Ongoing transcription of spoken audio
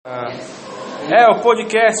O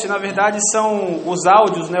podcast, na verdade, são os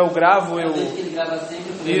áudios, né? Eu gravo,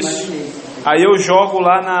 Isso. Aí eu jogo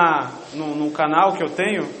lá no canal que eu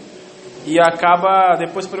tenho e acaba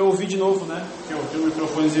depois para eu ouvir de novo, né? Eu tenho um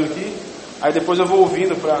microfonezinho aqui, aí depois eu vou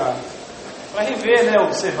ouvindo para rever, né?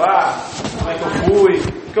 Observar como é que eu fui,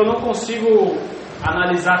 porque eu não consigo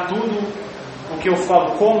analisar tudo o que eu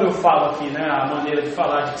falo, como eu falo aqui, né? A maneira de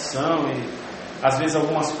falar, a dicção e às vezes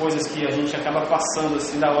algumas coisas que a gente acaba passando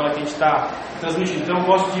assim da hora que a gente está transmitindo. Então eu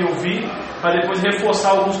gosto de ouvir para depois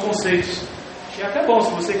reforçar alguns conceitos. E é até bom,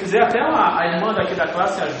 se você quiser, até a irmã daqui da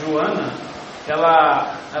classe, a Joana,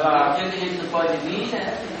 ela não pode vir,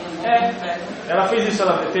 né? Ela fez isso,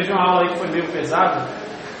 ela teve uma aula aí que foi meio pesada.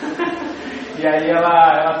 E aí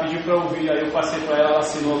ela pediu para ouvir, aí eu passei para ela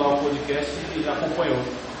assinou lá o podcast e acompanhou.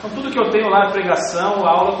 Então tudo que eu tenho lá é pregação, a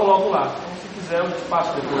aula eu coloco lá. Então se quiser eu te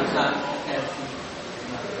passo depois.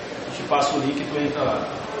 Eu te passo o link e tu entra lá.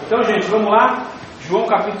 Então, gente, vamos lá. João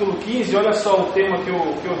capítulo 15, olha só o tema que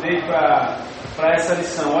eu dei para essa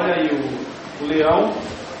lição. Olha aí o leão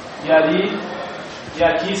e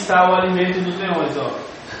aqui está o alimento dos leões, ó.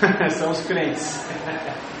 São os crentes.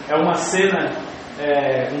 É uma cena,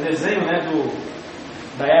 um desenho, né,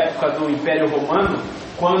 da época do Império Romano,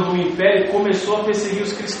 quando o Império começou a perseguir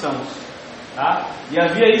os cristãos. Tá? E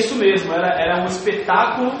havia isso mesmo, era um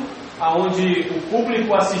espetáculo onde o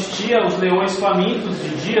público assistia os leões famintos de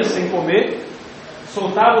dias sem comer,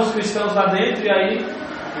 soltava os cristãos lá dentro e aí,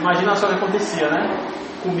 imagina só o que acontecia, né?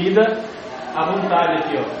 Comida à vontade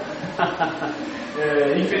aqui, ó.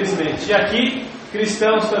 Infelizmente. E aqui,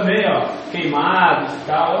 cristãos também, ó, queimados e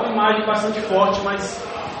tal. É uma imagem bastante forte, mas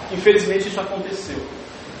infelizmente isso aconteceu.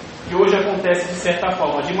 E hoje acontece de certa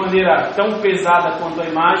forma, de maneira tão pesada quanto a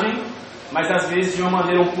imagem, mas às vezes de uma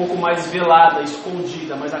maneira um pouco mais velada,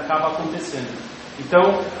 escondida, mas acaba acontecendo.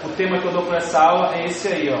 Então, o tema que eu dou para essa aula é esse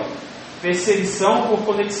aí, ó. Perseguição por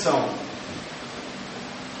conexão.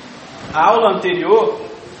 A aula anterior,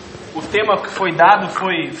 o tema que foi dado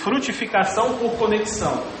foi frutificação por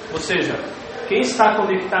conexão. Ou seja, quem está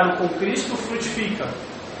conectado com Cristo frutifica.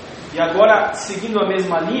 E agora, seguindo a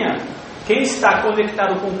mesma linha, quem está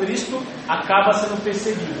conectado com Cristo acaba sendo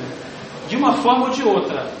perseguido. De uma forma ou de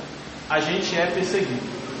outra, a gente é perseguido,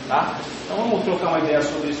 tá? Então vamos trocar uma ideia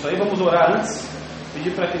sobre isso aí. Vamos orar antes,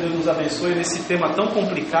 pedir para que Deus nos abençoe nesse tema tão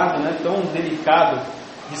complicado, né? Tão delicado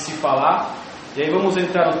de se falar. E aí vamos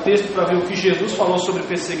entrar no texto para ver o que Jesus falou sobre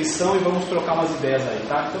perseguição e vamos trocar umas ideias aí,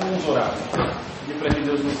 tá? Então vamos orar, pedir para que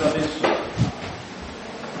Deus nos abençoe.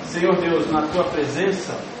 Senhor Deus, na Tua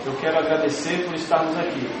presença, eu quero agradecer por estarmos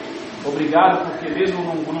aqui. Obrigado porque mesmo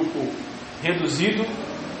num grupo reduzido,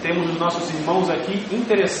 temos os nossos irmãos aqui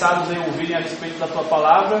interessados em ouvirem a respeito da Tua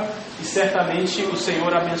Palavra e certamente o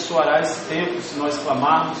Senhor abençoará esse tempo se nós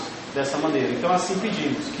clamarmos dessa maneira. Então assim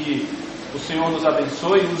pedimos que o Senhor nos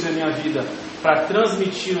abençoe e use a minha vida para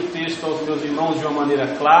transmitir o texto aos meus irmãos de uma maneira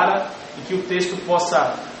clara e que o texto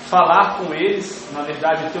possa falar com eles, na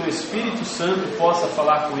verdade o Teu Espírito Santo possa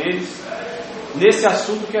falar com eles nesse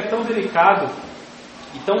assunto que é tão delicado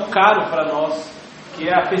e tão caro para nós, que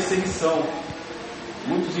é a perseguição.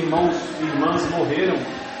 Muitos irmãos e irmãs morreram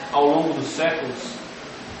ao longo dos séculos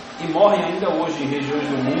e morrem ainda hoje em regiões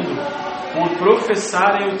do mundo por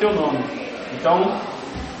professarem o Teu nome. Então,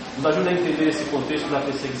 nos ajuda a entender esse contexto da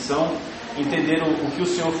perseguição, entender o que o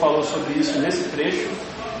Senhor falou sobre isso nesse trecho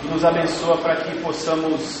e nos abençoa para que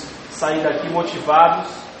possamos sair daqui motivados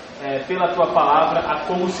pela Tua Palavra a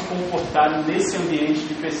como se comportar nesse ambiente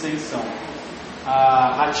de perseguição.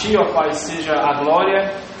 A Ti, ó Pai, seja a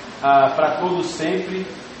glória para todos sempre,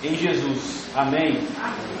 em Jesus. Amém.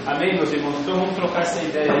 Amém, meus irmãos. Então vamos trocar essa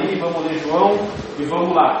ideia aí, vamos ler João e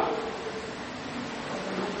vamos lá.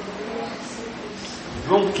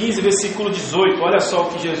 João 15, versículo 18, olha só o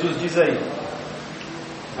que Jesus diz aí.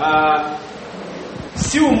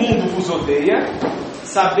 Se o mundo vos odeia,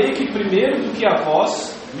 sabei que primeiro do que a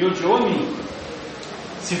vós me odiou a mim.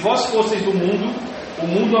 Se vós fosseis do mundo, o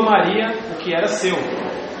mundo amaria o que era seu.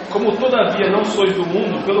 Como todavia não sois do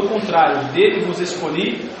mundo, pelo contrário, dele vos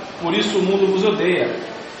escolhi, por isso o mundo vos odeia.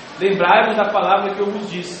 Lembrai-vos da palavra que eu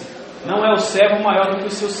vos disse: não é o servo maior do que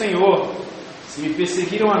o seu senhor. Se me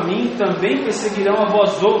perseguiram a mim, também perseguirão a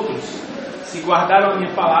vós outros. Se guardaram a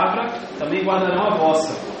minha palavra, também guardarão a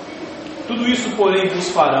vossa. Tudo isso, porém, vos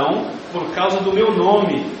farão por causa do meu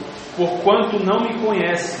nome, porquanto não me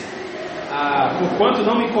conhecem. Porquanto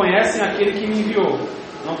não me conhecem aquele que me enviou.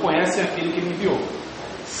 Não conhecem aquele que me enviou.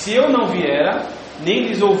 Se eu não viera, nem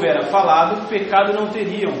lhes houvera falado, pecado não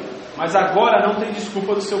teriam. Mas agora não tem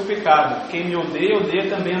desculpa do seu pecado. Quem me odeia, odeia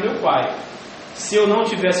também a meu Pai. Se eu não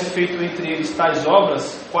tivesse feito entre eles tais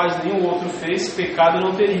obras, quais nenhum outro fez, pecado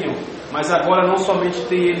não teriam. Mas agora não somente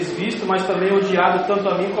têm eles visto, mas também odiado tanto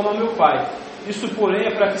a mim como ao meu Pai. Isso, porém,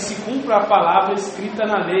 é para que se cumpra a palavra escrita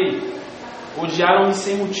na lei. Odiaram-me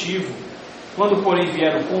sem motivo. Quando, porém,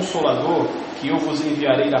 vier o Consolador, que eu vos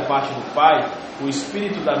enviarei da parte do Pai, o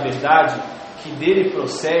Espírito da verdade, que dele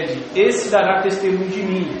procede, esse dará testemunho de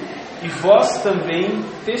mim. E vós também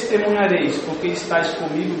testemunhareis, porque estáis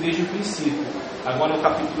comigo desde o princípio. Agora no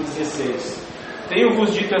capítulo 16.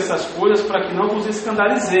 Tenho-vos dito essas coisas para que não vos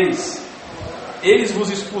escandalizeis. Eles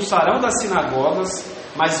vos expulsarão das sinagogas,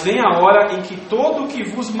 mas vem a hora em que todo o que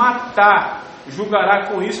vos matar julgará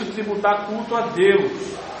com isso tributar culto a Deus.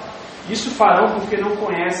 Isso farão porque não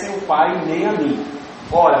conhecem o Pai nem a mim.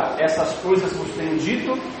 Ora, essas coisas vos tenho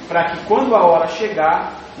dito, para que quando a hora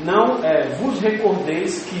chegar, não vos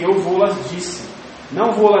recordeis que eu vou-las disse.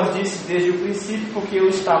 Não vou-las disse desde o princípio, porque eu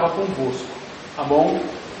estava convosco. Tá bom?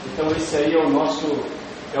 Então esse aí é o nosso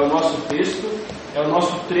texto, é o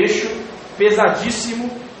nosso trecho pesadíssimo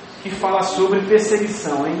que fala sobre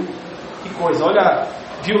perseguição, hein? Que coisa, olha,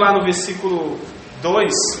 viu lá no versículo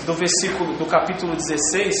 2 do capítulo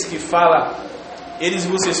 16, que fala: eles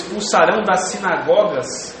vos expulsarão das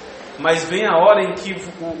sinagogas, mas vem a hora em que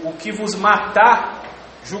o que vos matar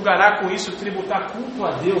julgará com isso tributar culto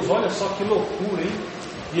a Deus. Olha só que loucura, hein?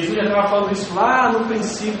 Jesus já estava falando isso lá no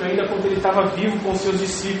princípio, ainda quando ele estava vivo com seus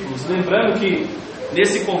discípulos. Lembrando que,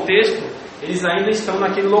 nesse contexto, eles ainda estão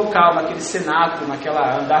naquele local, naquele cenáculo,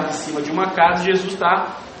 naquela andar de cima de uma casa. Jesus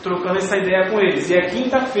está trocando essa ideia com eles. E é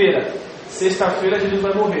quinta-feira, sexta-feira Jesus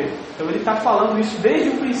vai morrer. Então ele está falando isso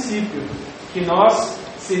desde o princípio, que nós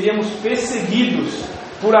seríamos perseguidos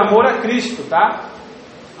por amor a Cristo, tá?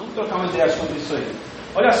 Vamos trocar uma ideia sobre isso aí.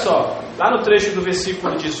 Olha só, lá no trecho do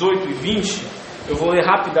versículo 18 e 20, eu vou ler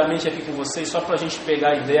rapidamente aqui com vocês, só para a gente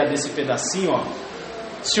pegar a ideia desse pedacinho, ó.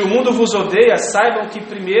 Se o mundo vos odeia, saibam que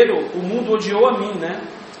primeiro o mundo odiou a mim, né?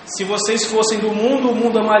 Se vocês fossem do mundo, o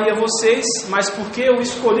mundo amaria vocês, mas porque eu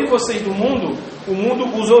escolhi vocês do mundo, o mundo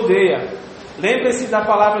os odeia. Lembre-se da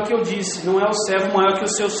palavra que eu disse: não é o servo maior que o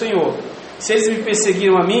seu Senhor. Se eles me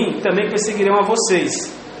perseguiram a mim, também perseguirão a vocês.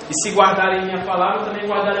 E se guardarem minha palavra, também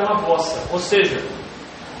guardarão a vossa. Ou seja,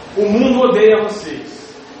 o mundo odeia vocês.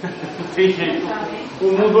 Não tem jeito.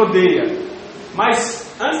 O mundo odeia.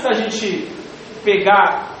 Mas antes da gente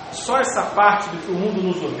pegar só essa parte do que o mundo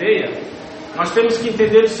nos odeia, nós temos que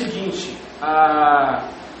entender o seguinte: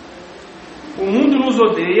 o mundo nos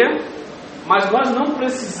odeia, mas nós não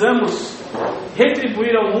precisamos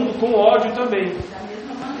retribuir ao mundo com ódio também.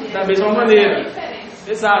 Da mesma maneira.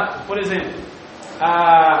 Exato. Por exemplo,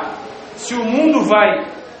 se o mundo vai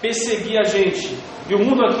perseguir a gente, e o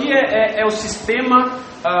mundo aqui é o sistema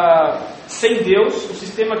sem Deus, o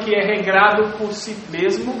sistema que é regrado por si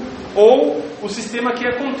mesmo, ou o sistema que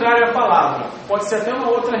é contrário à palavra. Pode ser até uma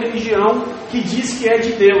outra religião que diz que é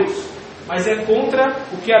de Deus, mas é contra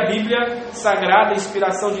o que a Bíblia Sagrada, a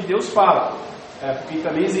inspiração de Deus, fala. Porque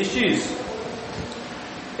também existe isso.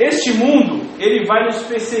 Este mundo, ele vai nos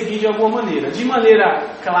perseguir de alguma maneira. De maneira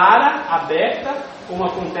clara, aberta, como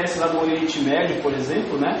acontece lá no Oriente Médio, por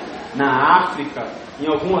exemplo, né? Na África, em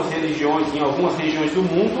algumas regiões do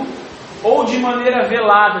mundo, ou de maneira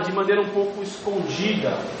velada, de maneira um pouco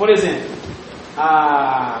escondida. Por exemplo,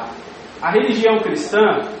 a religião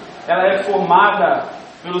cristã, ela é formada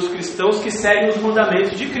pelos cristãos que seguem os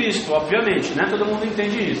mandamentos de Cristo, obviamente, né? Todo mundo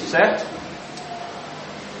entende isso, certo?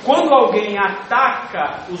 Quando alguém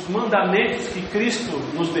ataca os mandamentos que Cristo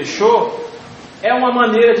nos deixou, é uma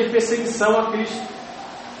maneira de perseguição a Cristo.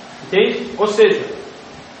 Entende? Ou seja,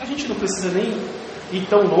 a gente não precisa nem ir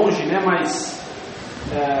tão longe, né? Mas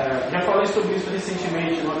já falei sobre isso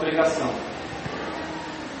recentemente numa pregação.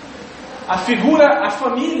 A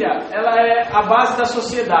família, ela é a base da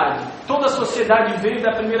sociedade. Toda a sociedade veio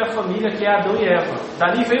da primeira família, que é Adão e Eva.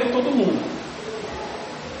 Dali veio todo mundo.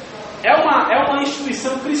 É uma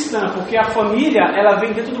instituição cristã, porque a família, ela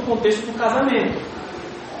vem dentro do contexto do casamento.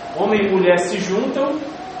 Homem e mulher se juntam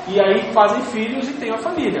e aí fazem filhos e têm a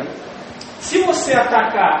família. Se você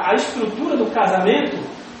atacar a estrutura do casamento,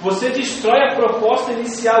 você destrói a proposta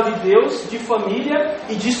inicial de Deus de família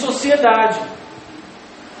e de sociedade.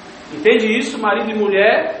 Entende isso? Marido e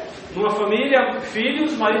mulher, numa família,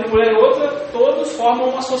 filhos, marido e mulher em outra, todos formam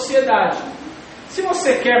uma sociedade. Se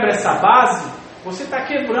você quebra essa base, você está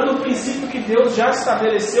quebrando o princípio que Deus já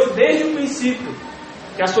estabeleceu desde o princípio,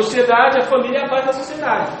 que a sociedade, a família é a base da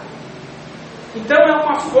sociedade. Então é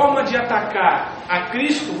uma forma de atacar a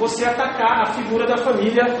Cristo, você atacar a figura da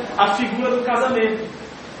família, a figura do casamento,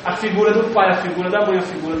 a figura do pai, a figura da mãe, a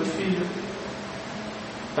figura do filho.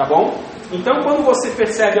 Tá bom? Então, quando você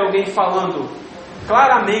percebe alguém falando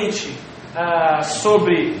claramente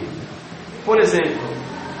sobre, por exemplo,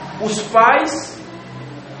 os pais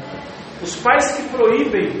que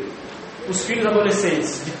proíbem os filhos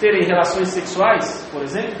adolescentes de terem relações sexuais, por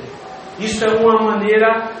exemplo, isso é uma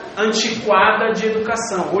maneira antiquada de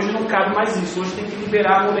educação. Hoje não cabe mais isso. Hoje tem que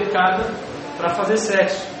liberar a molecada para fazer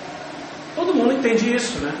sexo. Todo mundo entende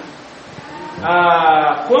isso, né?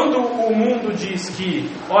 Quando o mundo diz que,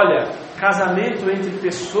 olha, casamento entre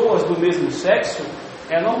pessoas do mesmo sexo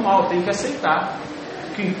é normal, tem que aceitar.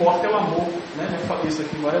 O que importa é o amor, né? Eu falei isso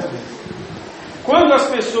aqui várias vezes. Quando as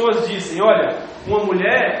pessoas dizem, olha, uma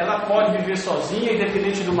mulher, ela pode viver sozinha,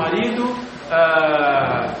 independente do marido,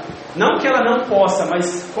 não que ela não possa,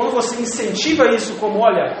 mas quando você incentiva isso como,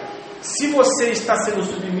 olha, se você está sendo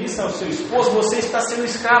submissa ao seu esposo, você está sendo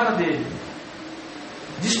escrava dele.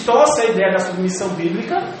 Distorce a ideia da submissão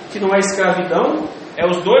bíblica, que não é escravidão, é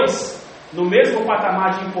os dois no mesmo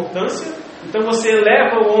patamar de importância. Então você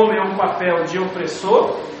eleva o homem a um papel de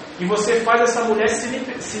opressor e você faz essa mulher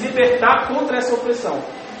se libertar contra essa opressão.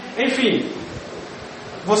 Enfim,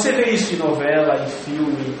 você vê isso em novela, em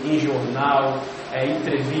filme, em jornal, em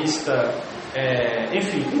entrevista,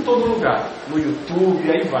 enfim, em todo lugar, no YouTube,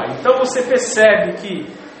 aí vai. Então você percebe que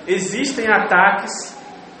existem ataques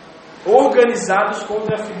organizados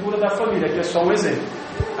contra a figura da família, que é só um exemplo,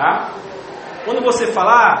 tá? Quando você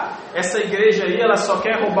fala, essa igreja aí, ela só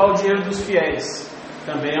quer roubar o dinheiro dos fiéis,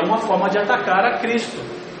 também é uma forma de atacar a Cristo,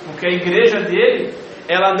 porque a igreja dele,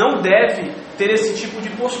 ela não deve ter esse tipo de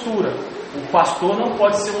postura. O pastor não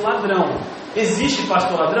pode ser um ladrão. Existe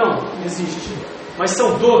pastor ladrão? Existe. Mas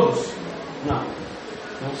são todos? Não,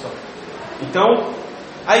 não são. Então,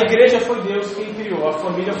 a igreja foi Deus quem criou, a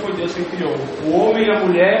família foi Deus quem criou, o homem e a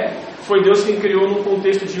mulher foi Deus quem criou no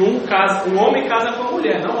contexto de um homem casa com a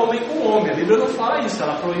mulher, não homem com homem. A Bíblia não fala isso,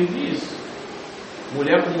 ela proíbe isso.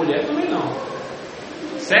 Mulher com mulher também não.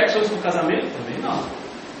 Sexo antes do casamento também não.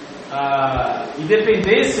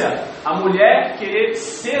 Independência, a mulher querer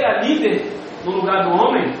ser a líder no lugar do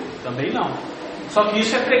homem, também não. Só que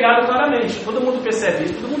isso é pregado claramente. Todo mundo percebe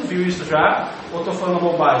isso, todo mundo viu isso já, ou estou falando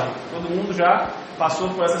bobagem? Todo mundo já passou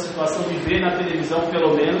por essa situação de ver na televisão,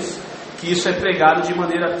 pelo menos, que isso é pregado de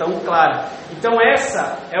maneira tão clara. Então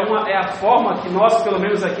essa é a forma que nós, pelo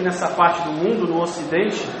menos aqui nessa parte do mundo, no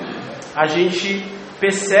Ocidente, a gente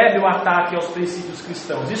percebe o ataque aos princípios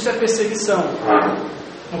cristãos. Isso é perseguição.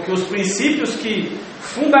 Porque os princípios que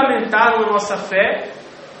fundamentaram a nossa fé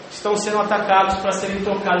estão sendo atacados para serem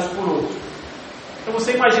trocados por outros. Então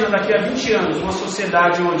você imagina daqui a 20 anos uma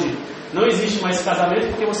sociedade onde não existe mais casamento,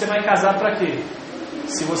 porque você vai casar para quê?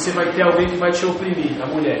 Se você vai ter alguém que vai te oprimir, a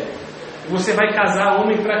mulher. Você vai casar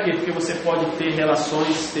homem para quê? Porque você pode ter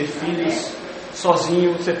relações, ter filhos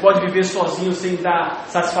sozinho, você pode viver sozinho sem dar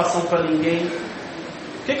satisfação para ninguém.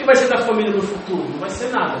 O que vai ser da família no futuro? Não vai ser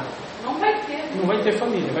nada. Não vai ter. Não vai ter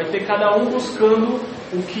família, vai ter cada um buscando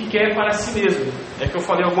o que quer para si mesmo. É que eu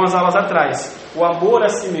falei algumas aulas atrás, o amor a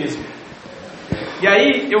si mesmo. E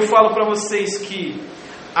aí eu falo para vocês que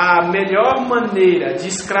a melhor maneira de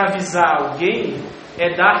escravizar alguém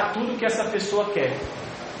é dar tudo que essa pessoa quer.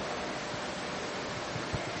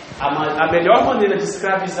 A melhor maneira de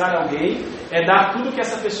escravizar alguém é dar tudo que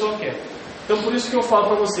essa pessoa quer. Então por isso que eu falo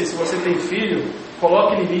para você, se você tem filho,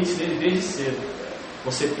 coloque limites nele desde cedo.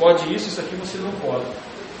 Você pode isso aqui você não pode.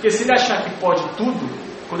 Porque se ele achar que pode tudo,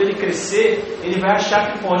 quando ele crescer, ele vai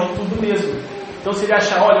achar que pode tudo mesmo. Então se ele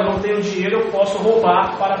achar, olha, eu não tenho dinheiro, eu posso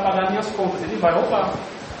roubar para pagar minhas contas, ele vai roubar.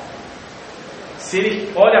 Se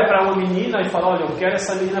ele olha para uma menina e fala, olha, eu quero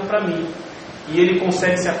essa menina para mim, e ele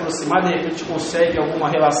consegue se aproximar, de repente consegue alguma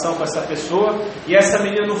relação com essa pessoa, e essa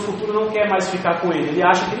menina no futuro não quer mais ficar com ele, ele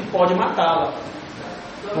acha que ele pode matá-la.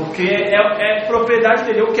 Porque é propriedade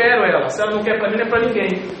dele, eu quero ela. Se ela não quer para mim, não é para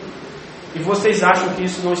ninguém. E vocês acham que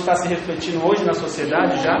isso não está se refletindo hoje na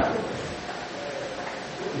sociedade já?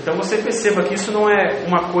 Então você perceba que isso não é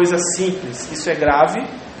uma coisa simples, isso é grave.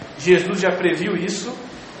 Jesus já previu isso.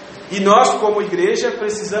 E nós, como igreja,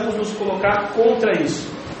 precisamos nos colocar contra isso.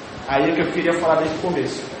 Aí é que eu queria falar desde o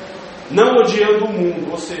começo. Não odiando o mundo,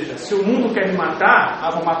 ou seja, se o mundo quer me matar,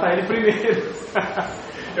 vou matar ele primeiro.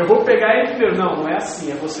 Eu vou pegar ele primeiro. Não é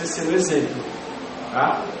assim, é você ser o exemplo.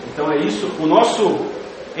 Tá? Então é isso. O nosso,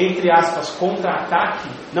 entre aspas, contra-ataque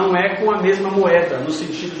não é com a mesma moeda, no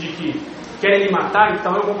sentido de que querem me matar,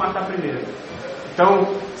 então eu vou matar primeiro. Então,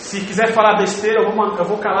 se quiser falar besteira, eu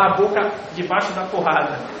vou calar a boca debaixo da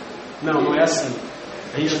porrada. Não é assim.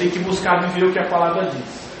 A gente tem que buscar viver o que a palavra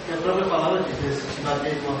diz. E a própria palavra diz, se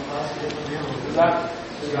bater de uma face, depois de outra. Exato.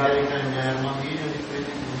 Se querem ganhar uma milha, depois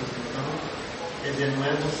de duas. Então, Quer dizer, não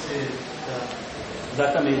é você.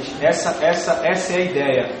 Exatamente. Essa é a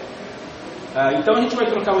ideia. Então a gente vai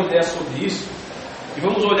trocar uma ideia sobre isso. E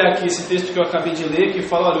vamos olhar aqui esse texto que eu acabei de ler, que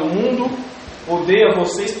fala, olha, o mundo odeia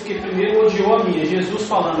vocês porque primeiro odiou a mim. É Jesus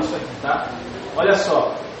falando isso aqui, tá? Olha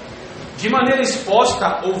só. De maneira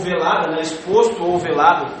exposta ou velada, né? Exposto ou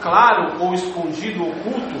velado, claro ou escondido,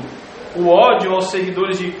 oculto, o ódio aos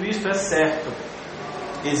seguidores de Cristo é certo.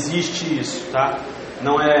 Existe isso, tá?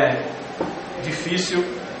 Não é difícil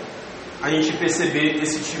a gente perceber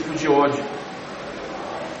esse tipo de ódio.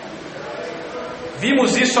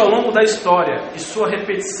 Vimos isso ao longo da história e sua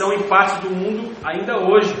repetição em partes do mundo ainda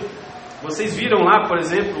hoje. Vocês viram lá, por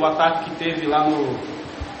exemplo, o ataque que teve lá no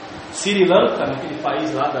Sri Lanka, naquele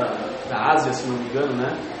país lá da Ásia, se não me engano,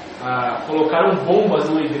 né? Colocaram bombas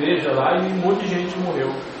numa igreja lá e um monte de gente morreu.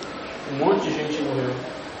 Um monte de gente morreu.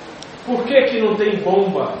 Por que não tem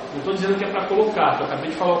bomba? Não estou dizendo que é para colocar, eu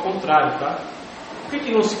acabei de falar o contrário, tá? Por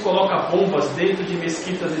que não se coloca bombas dentro de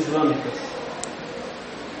mesquitas islâmicas?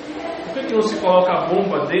 Por que não se coloca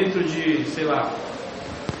bomba dentro de, sei lá,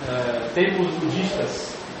 templos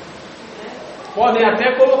budistas? Podem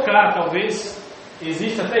até colocar, talvez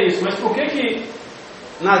exista até isso, mas por que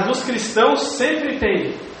dos cristãos sempre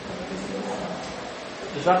tem?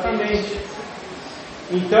 Exatamente.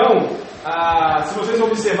 Então, se vocês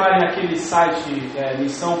observarem aquele site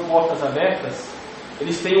Missão Portas Abertas,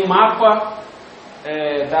 eles têm um mapa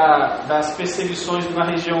das perseguições na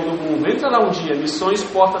região do mundo. Entra lá um dia, Missões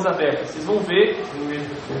Portas Abertas, vocês vão ver.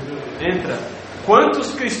 Entra.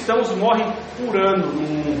 Quantos cristãos morrem por ano no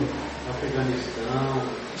mundo?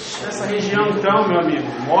 Afeganistão. Essa região então, meu amigo,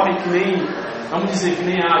 morre que nem, vamos dizer, que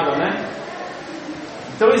nem água, né?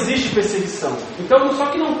 Então existe perseguição. Então, só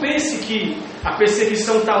que não pense que a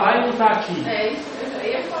perseguição está lá e não está aqui.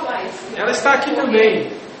 Eu ia falar isso. Ela está aqui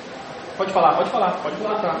também. Pode falar.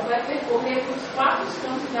 Tá. Vai percorrer por 4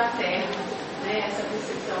 cantos da terra, né, essa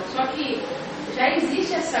perseguição. Só que já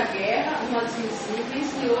existe essa guerra, umas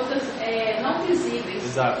visíveis e outras não visíveis.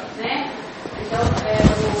 Exato. Né? Então,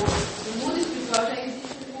 no mundo espiritual já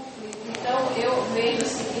existe um conflito. Então, eu vejo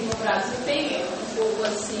assim, que no Brasil tem um pouco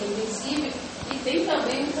assim visível e tem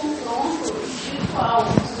também um confronto espiritual,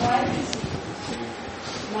 isso não é visível.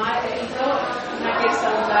 Mas, então, na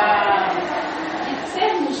questão de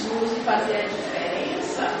sermos luz e fazer a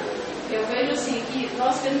diferença, eu vejo assim que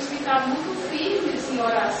nós temos que estar muito firmes em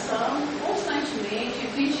oração, constantemente,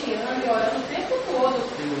 vigiando e orando o tempo todo.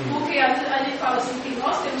 Porque às vezes a gente fala assim que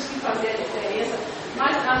nós temos que fazer a diferença,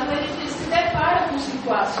 mas às vezes a gente se depara com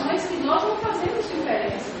situações que nós não fazemos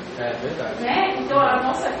diferença. É verdade. Né? Então a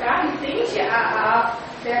nossa carne tende a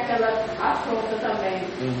ter aquela afronta também.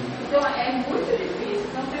 Então é muito difícil.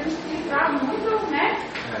 Então temos que estar muito, né,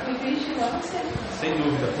 em vigilância. Sem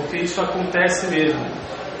dúvida, porque isso acontece mesmo.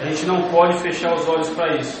 A gente não pode fechar os olhos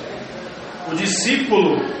para isso. O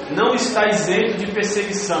discípulo não está isento de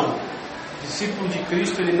perseguição. O discípulo de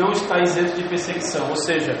Cristo, ele não está isento de perseguição. Ou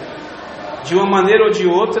seja, de uma maneira ou de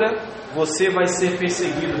outra, você vai ser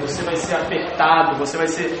perseguido, você vai ser apertado, você vai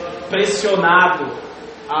ser pressionado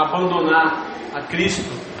a abandonar a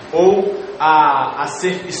Cristo ou a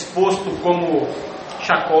ser exposto como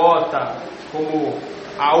chacota, como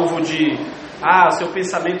alvo de seu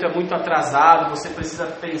pensamento é muito atrasado, você precisa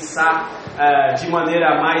pensar de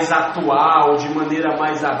maneira mais atual, de maneira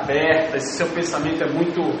mais aberta, esse seu pensamento é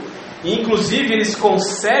muito... Inclusive eles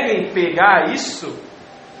conseguem pegar isso,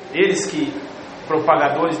 eles que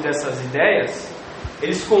propagadores dessas ideias,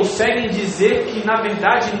 eles conseguem dizer que na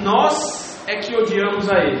verdade nós é que odiamos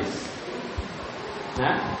a eles,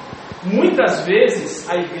 né? Muitas vezes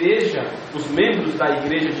a igreja, os membros da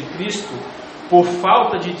Igreja de Cristo, por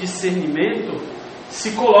falta de discernimento,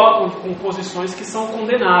 se colocam com posições que são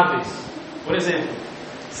condenáveis. Por exemplo,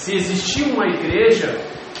 se existir uma igreja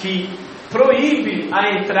que proíbe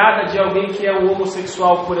a entrada de alguém que é um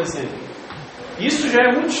homossexual, por exemplo, isso já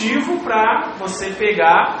é motivo para você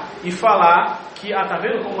pegar e falar que, tá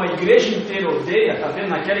vendo como a igreja inteira odeia? Tá vendo?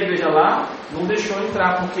 Naquela igreja lá, não deixou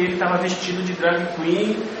entrar, porque ele estava vestido de drag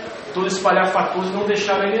queen, todo espalhafatoso, não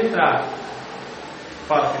deixaram ele entrar.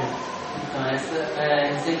 Fala, querido. Então,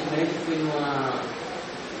 recentemente fui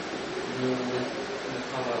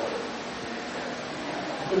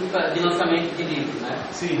de lançamento de livro, né?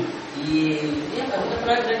 Sim. E é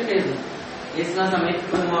para a mesmo. Esse lançamento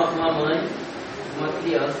foi uma mãe, uma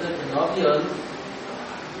criança de 9 anos,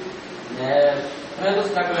 né? Para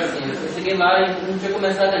ilustrar com assim, eu cheguei lá e não tinha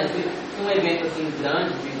começado ainda. Foi um evento assim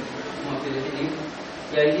grande, de uma feira de livro.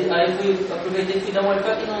 E aí aproveitei e fui dar uma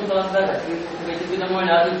olhada, aqui não estou lá cidade, aproveitei e fui dar uma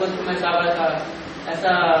olhada enquanto começava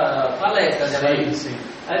essa palestra dela aí. Sim.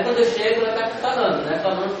 Aí quando eu chego, ela tá falando, né?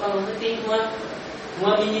 Falando, e tem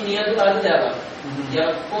uma menininha do lado dela. E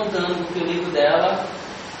ela contando que o livro dela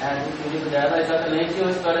é exatamente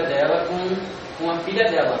uma história dela com a filha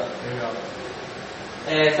dela. Legal.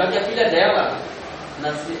 Só que a filha dela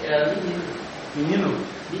era menino. Menino?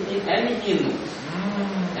 É menino.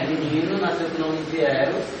 É menino, nasceu com o nome de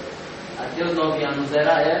Eros. Até os 9 anos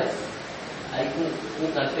era Eros. Aí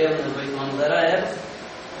até os 8 anos era Eros.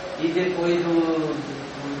 E depois do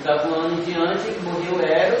 8º ano em diante, morreu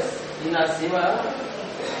Eros e nasceu a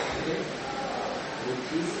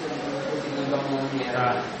Batista, não consigo lembrar o nome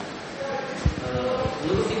dela.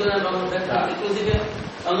 Não consigo lembrar o nome dela, inclusive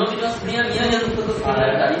é o nome de uma sobrinha minha, eu não estou conseguindo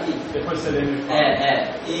lembrar. Depois você lembra.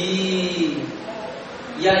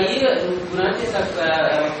 E aí, durante essa.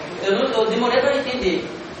 Eu demorei para entender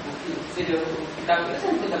o que seria o que estava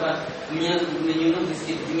acontecendo, porque estava o menino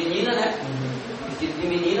vestido de menina, né? Vestido de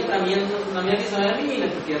menina, para mim, na minha visão, era menina,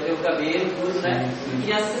 porque eu tenho o cabelo, tudo, né? E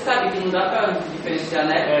criança, você sabe que não dá para diferenciar,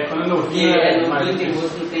 né? Quando eu porque não tem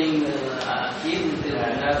rosto, não tem aquilo, não tem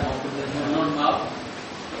uma coisa normal.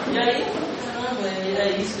 E aí, caramba, era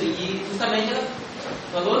isso. E justamente ela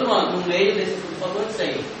falou no meio desse tudo, falou disso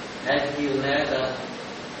aí, né?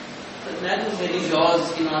 Dos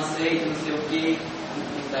religiosos que não aceitam, não sei o que.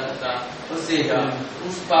 Ou seja,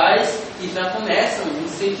 os pais que já começam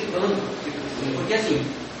incentivando, porque assim,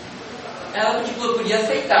 ela podia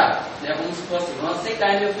aceitar, né? Como se fosse, vão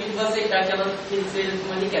aceitar, meu filho vai aceitar que ele seja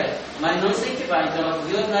como ele quer, mas não incentivar. Então ela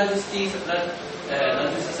viu na justiça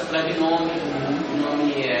para de nome, como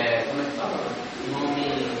é que fala? Nome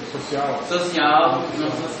social,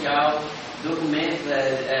 nome social, documentos,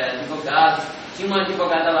 advogados. Tinha uma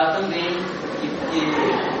advogada lá também, que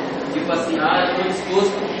tipo assim, eu estou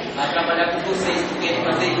disposto a trabalhar com vocês, que querem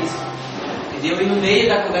fazer isso. Entendeu? E no meio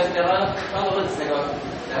da conversa dela, falou desse negócio,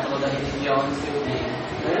 ela falou da religião, não sei o quê.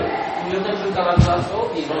 O meu também estava lá só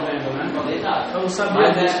ouvindo, não falei nada. Eu não sabia.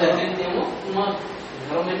 Mas a gente tem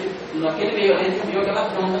realmente, naquele meio a gente viu aquela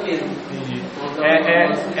fronta mesmo. Entendi.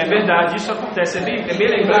 É verdade, isso acontece, é bem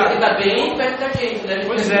lembrado. Está bem perto da gente, né?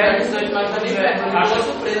 Pois é. Mas está bem perto. Uma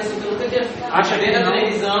surpresa, assim, que eu nunca tinha visto. Acha que na não?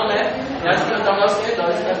 televisão, né? E acho que está ao nosso redor,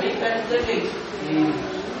 está bem perto da gente.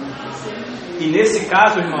 E nesse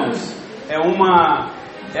caso, irmãos,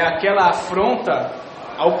 é aquela afronta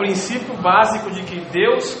ao princípio básico de que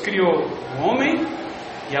Deus criou o homem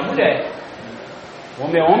e a mulher. O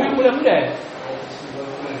homem é homem e a mulher é mulher.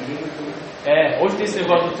 Hoje tem esse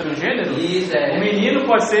negócio do transgênero. Isso, O menino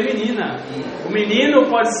pode ser menina. O menino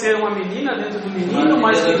pode ser uma menina dentro do menino,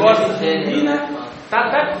 mas que gosta de menina.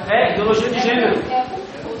 Ideologia de gênero.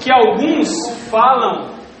 Que alguns falam,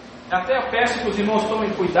 até eu peço que os irmãos tomem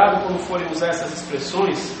cuidado quando forem usar essas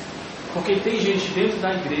expressões, porque tem gente dentro da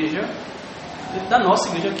igreja, dentro da nossa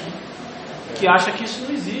igreja aqui, que acha que isso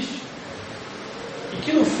não existe. E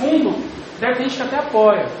que no fundo, deve ter gente que até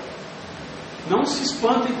apoia. Não se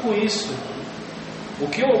espantem com isso. O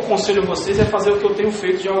que eu aconselho vocês é fazer o que eu tenho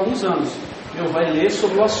feito já há alguns anos. Vai ler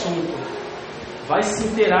sobre o assunto. Vai se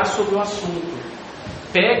inteirar sobre o assunto.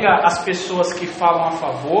 Pega as pessoas que falam a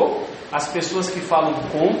favor, as pessoas que falam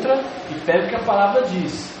contra, e pega o que a palavra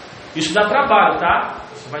diz. Isso dá trabalho, tá?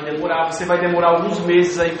 Isso vai demorar, você vai demorar alguns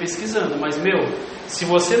meses aí pesquisando. Mas, se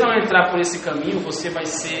você não entrar por esse caminho, você vai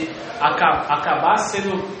acabar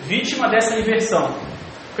sendo vítima dessa inversão.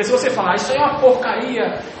 Porque se você falar, isso aí é uma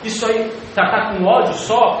porcaria, isso aí tá com ódio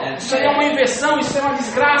só, isso aí é uma inversão, isso é uma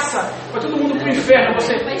desgraça, vai todo mundo pro inferno.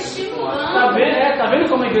 Você vai estimulando. Tá vendo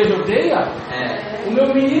como a igreja odeia? O meu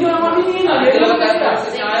menino é uma menina, ele não odeia.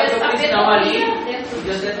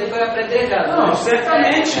 Não,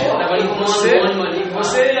 certamente.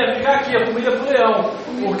 Você ia ficar aqui, a comida pro leão.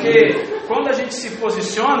 Porque quando a gente se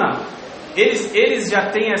posiciona, eles já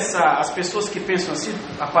têm as pessoas que pensam assim,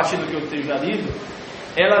 a partir do que eu tenho já lido,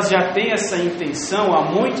 elas já têm essa intenção há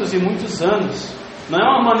muitos e muitos anos. Não é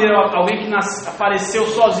uma maneira, alguém que apareceu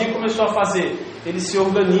sozinho e começou a fazer. Eles se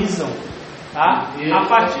organizam, tá?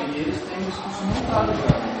 Eles têm um discurso montado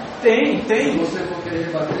já. Tem. Se você for querer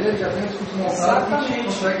debater, já tem um discurso montado.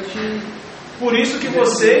 Exatamente. Por isso que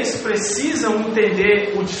vocês precisam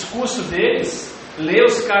entender o discurso deles, ler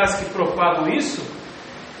os caras que propagam isso,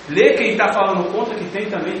 ler quem está falando contra, que tem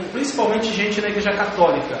também, principalmente gente na igreja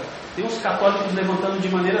católica. Tem uns católicos levantando de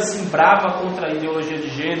maneira assim brava contra a ideologia de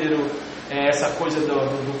gênero, essa coisa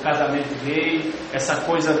do casamento gay, essa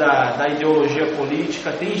coisa da ideologia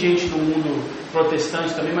política. Tem gente no mundo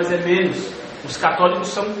protestante também, mas é menos. Os católicos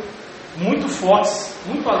são muito fortes,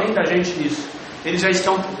 muito além da gente nisso. Eles já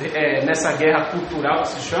estão nessa guerra cultural que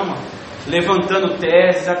se chama, levantando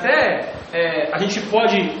teses. Até a gente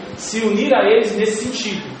pode se unir a eles nesse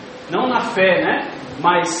sentido. Não na fé, né?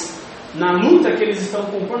 Mas na luta que eles estão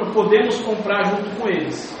comprando, podemos comprar junto com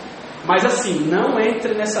eles. Mas assim, não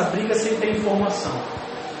entre nessa briga sem ter informação.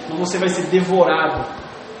 Senão você vai ser devorado.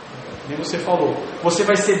 Nem você falou. Você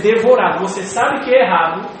vai ser devorado. Você sabe que é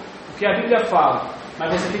errado, o que a Bíblia fala.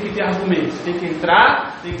 Mas você tem que ter argumento. Tem que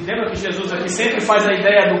entrar. Lembra que Jesus aqui sempre faz a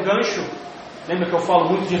ideia do gancho? Lembra que eu falo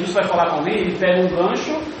muito? Jesus vai falar com alguém, ele pega um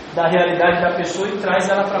gancho da realidade da pessoa e traz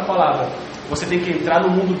ela para a palavra. Você tem que entrar no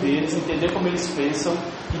mundo deles, entender como eles pensam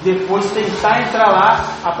e depois tentar entrar lá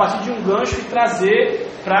a partir de um gancho e trazer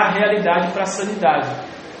para a realidade, para a sanidade.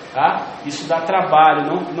 Tá? Isso dá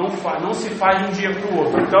trabalho, não se faz de um dia para o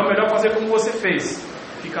outro. Então é melhor fazer como você fez.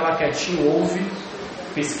 Fica lá quietinho, ouve,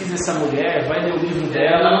 pesquisa essa mulher, vai ler o livro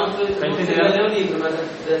dela. Não sei ler o livro, mas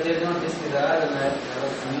eu teve uma pesquisada, né? Ela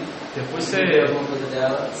assim. Depois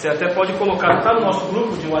você até pode colocar, está no nosso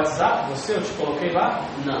grupo de WhatsApp, eu te coloquei lá?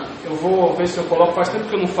 Não. Eu vou ver se eu coloco, faz tempo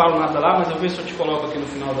que eu não falo nada lá, mas eu vou ver se eu te coloco aqui no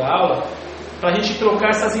final da aula, para a gente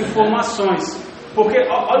trocar essas informações. Porque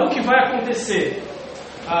olha o que vai acontecer.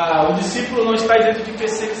 O discípulo não está isento de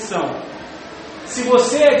perseguição. Se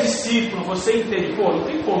você é discípulo, você entende, não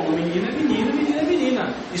tem como, menino é menino, menina é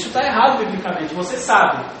menina. Isso está errado biblicamente, você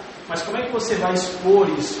sabe. Mas como é que você vai expor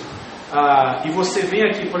isso? E você vem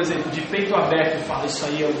aqui, por exemplo, de peito aberto e fala, isso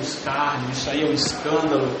aí é um escárnio, isso aí é um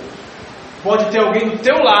escândalo. Pode ter alguém do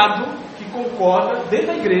teu lado que concorda dentro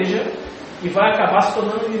da igreja e vai acabar se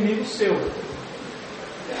tornando inimigo seu.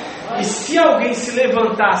 E se alguém se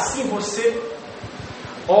levantar assim, você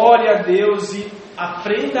ore a Deus e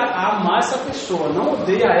aprenda a amar essa pessoa. Não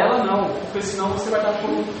odeia ela não, porque senão você vai dar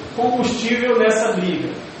combustível nessa briga.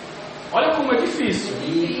 Olha como é difícil.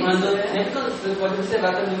 E sempre quando você pode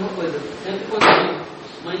observar também uma coisa. Sempre quando tem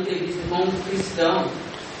uma entrevista com um cristão,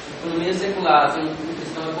 no meio secular, assim, um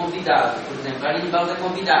cristão é convidado, por exemplo, a Aline Balda é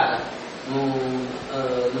convidada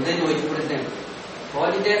no de noite, por exemplo.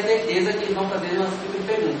 Pode ter a certeza que eles vão fazer uma tipo de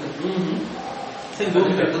pergunta. Sem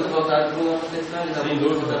dúvida. Pergunta voltada para o homossexualidade. Sem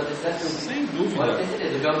dúvida. Sem dúvida. Pode ter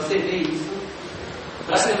certeza. Eu já observei isso.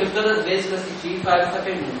 Praticamente todas as vezes que eu assisti, faz essa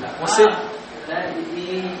pergunta. Você...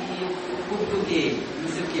 E o público gay, não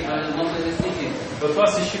sei o que, mas vamos fazer esse sentido. Eu estou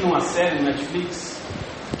assistindo uma série no Netflix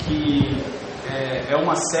que é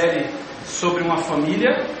uma série sobre uma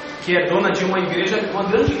família que é dona de uma igreja, uma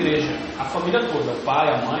grande igreja, a família toda, o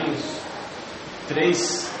pai, a mãe,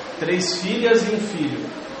 três filhas e um filho.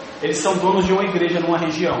 Eles são donos de uma igreja numa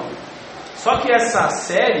região. Só que essa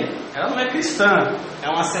série, ela não é cristã, é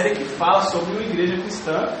uma série que fala sobre uma igreja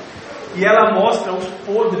cristã. E ela mostra os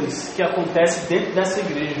podres que acontecem dentro dessa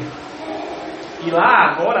igreja. E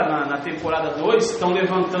lá agora, na temporada 2, estão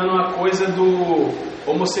levantando a coisa do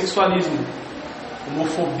homossexualismo,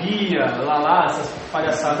 homofobia, essas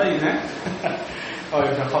palhaçadas aí, né? Olha,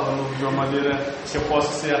 eu já falando de uma maneira que eu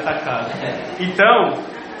posso ser atacado. Então,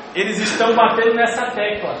 eles estão batendo nessa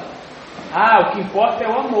tecla. O que importa é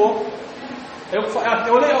o amor. Eu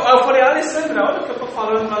falei, Alessandra, olha o que eu estou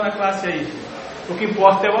falando lá na classe aí. O que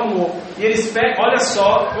importa é o amor. E eles pegam, olha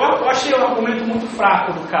só, eu achei um argumento muito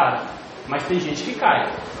fraco do cara, mas tem gente que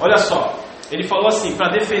cai. Olha só, ele falou assim, para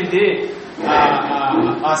defender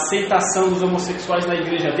a aceitação dos homossexuais na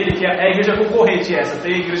igreja dele, que é a igreja concorrente essa,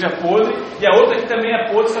 tem a igreja podre e a outra que também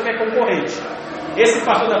é podre, só que é concorrente. Esse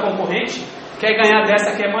pastor da concorrente quer ganhar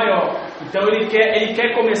dessa que é maior. Então ele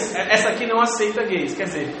quer começar, essa aqui não aceita gays, quer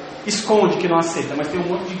dizer, esconde que não aceita, mas tem um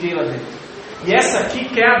monte de gay lá dentro. E essa aqui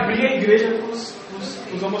quer abrir a igreja para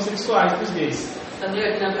os homossexuais, para os gays.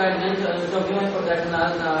 Sabia que na Cardoso, eu já vi uma reportagem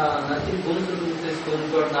na tribuna do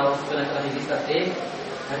no jornal, naquela revista T,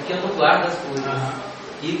 aqui é no lugar das coisas.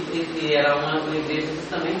 E era uma igreja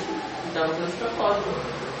justamente que estava com esse propósito.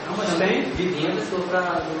 Não, mas tem. Vivinha a pessoa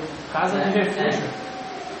para casa de refúgio.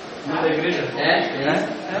 Na igreja?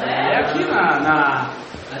 É aqui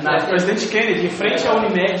na Presidente Kennedy, em frente à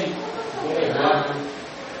Unimed.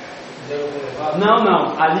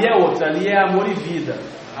 Não, ali é outra, ali é Amor e Vida.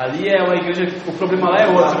 Ali é uma igreja, o problema lá é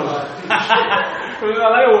outro. O problema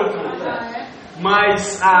lá é outro.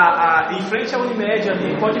 Mas em frente à Unimed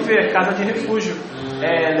ali, pode ver, casa de refúgio.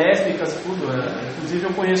 Lésbicas, tudo. Inclusive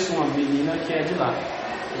eu conheço uma menina que é de lá.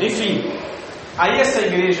 Enfim, aí essa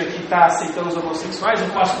igreja que está aceitando os homossexuais,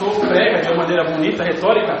 o pastor prega de uma maneira bonita,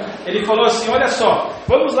 retórica. Ele falou assim, olha só,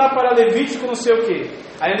 vamos lá para Levítico não sei o que.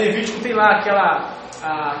 Aí Levítico tem lá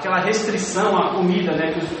aquela restrição à comida,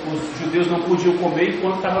 né, que os judeus não podiam comer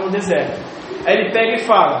enquanto estavam no deserto. Aí ele pega e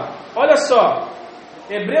fala, olha só,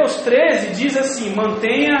 Hebreus 13 diz assim,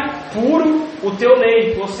 mantenha puro o teu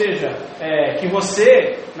leito, ou seja, que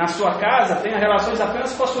você, na sua casa, tenha relações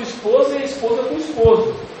apenas com a sua esposa e a esposa com o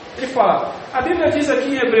esposo. Ele fala, a Bíblia diz aqui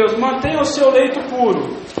em Hebreus, mantenha o seu leito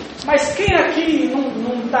puro. Mas quem aqui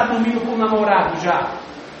não está dormindo com o namorado já?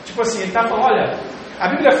 Tipo assim, ele está falando, olha, a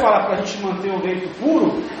Bíblia fala para a gente manter o leito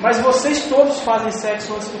puro, mas vocês todos fazem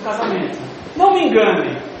sexo antes do casamento. Não me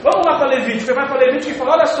enganem. Vamos lá para Levítico. Você vai para Levítico e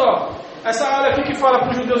fala, olha só, essa área aqui que fala para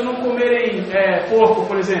os judeus não comerem porco,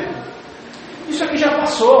 por exemplo. Isso aqui já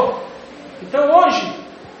passou. Então hoje,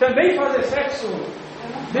 também fazer sexo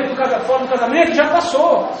dentro fora do casamento já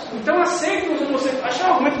passou. Então aceita os homossexuais. Acho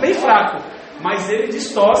um argumento bem fraco, mas ele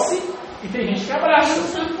distorce e tem gente que abraça.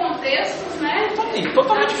 São contextos, né?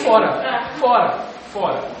 Totalmente fora.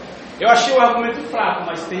 Eu achei o argumento fraco,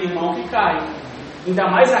 mas tem irmão que cai. Ainda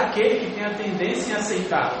mais aquele que tem a tendência em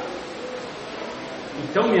aceitar.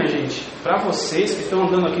 Então, minha gente, para vocês que estão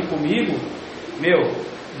andando aqui comigo,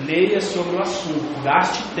 leia sobre o assunto,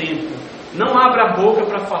 gaste tempo. Não abra a boca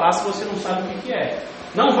para falar se você não sabe o que é.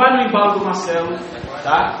 Não vai no embalo do Marcelo,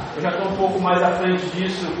 tá? Eu já estou um pouco mais à frente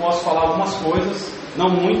disso, eu posso falar algumas coisas, não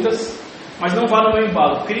muitas, mas não vá no meu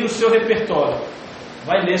embalo. Crie o seu repertório.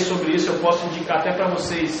 Vai ler sobre isso, eu posso indicar até para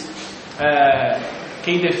vocês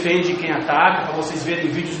quem defende e quem ataca, para vocês verem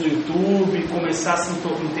vídeos no YouTube, começar a se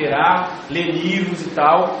inteirar, ler livros e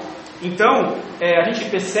tal. Então, a gente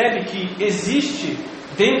percebe que existe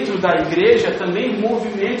dentro da igreja também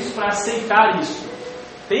movimentos para aceitar isso.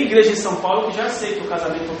 Tem igreja em São Paulo que já aceita o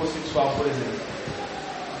casamento homossexual, por exemplo.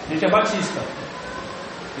 A gente é batista.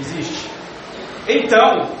 Existe.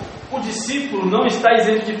 Então, o discípulo não está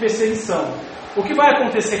isento de perseguição. O que vai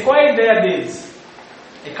acontecer? Qual é a ideia deles?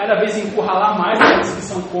 É cada vez encurralar mais aqueles que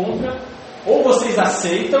são contra. Ou vocês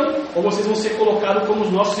aceitam, ou vocês vão ser colocados como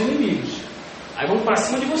os nossos inimigos. Aí vamos para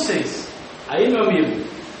cima de vocês. Aí, meu amigo,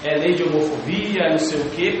 é lei de homofobia, não sei o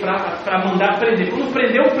que, para mandar prender. Quando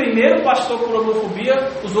prender o primeiro pastor por homofobia,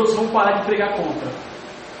 os outros vão parar de pregar contra.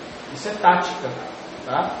 Isso é tática,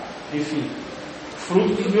 tá? Enfim,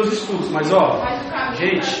 fruto dos meus estudos. Mas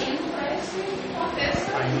gente,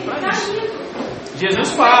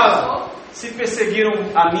 Jesus fala, se perseguiram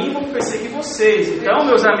a mim, vão perseguir vocês. Então,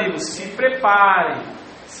 meus amigos, se preparem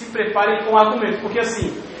com argumento, porque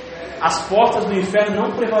assim, as portas do inferno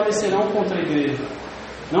não prevalecerão contra a igreja.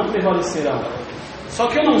 Não prevalecerão. Só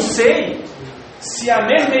que eu não sei se a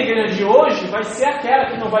mesma igreja de hoje vai ser aquela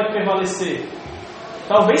que não vai prevalecer.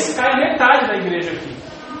 Talvez caia metade da igreja aqui.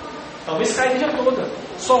 Talvez caia a igreja toda.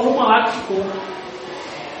 Só uma lá que ficou.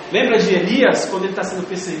 Lembra de Elias, quando ele está sendo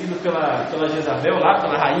perseguido pela Jezabel lá,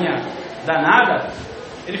 pela rainha danada?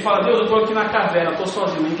 Ele fala, Deus, eu estou aqui na caverna, estou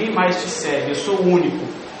sozinho, ninguém mais te segue, eu sou o único.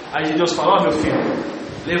 Aí Deus fala, meu filho,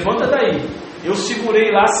 levanta daí. Eu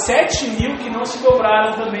segurei lá 7.000 que não se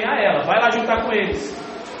dobraram também a ela. Vai lá juntar com eles.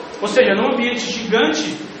 Ou seja, num ambiente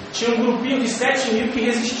gigante, tinha um grupinho de 7.000 que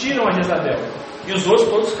resistiram a Jezabel. E os outros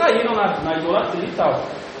todos caíram na idolatria e tal.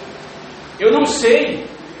 Eu não sei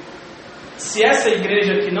se essa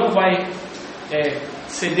igreja que não vai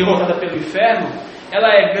ser derrotada pelo inferno, ela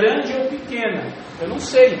é grande ou pequena. Eu não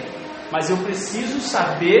sei. Mas eu preciso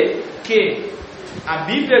saber que a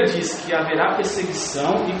Bíblia diz que haverá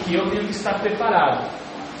perseguição e que eu tenho que estar preparado.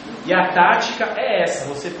 E a tática é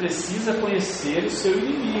essa: você precisa conhecer o seu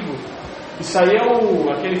inimigo. Isso aí é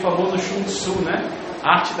aquele famoso Sun Tzu, né?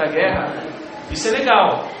 Arte da guerra. Isso é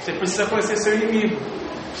legal. Você precisa conhecer seu inimigo,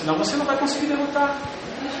 senão você não vai conseguir derrotar.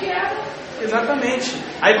 Exatamente.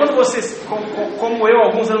 Aí quando você, como eu,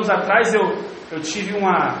 alguns anos atrás, eu tive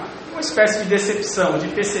uma espécie de decepção de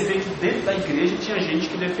perceber que dentro da igreja tinha gente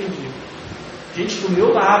que defendia. Gente do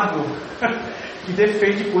meu lado que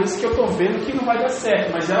defende coisas que eu estou vendo que não vai dar certo,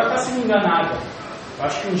 mas ela está sendo enganada. Eu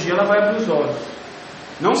acho que um dia ela vai abrir os olhos.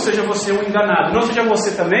 Não seja você um enganado, não seja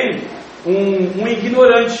você também um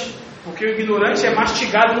ignorante, porque o ignorante é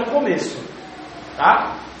mastigado no começo,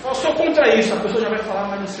 tá? Eu sou contra isso, a pessoa já vai falar,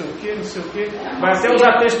 mas não sei o que, vai até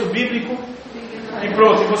usar texto bíblico e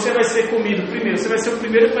pronto, e você vai ser comido primeiro, você vai ser o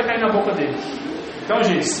primeiro que vai cair na boca dele. Então,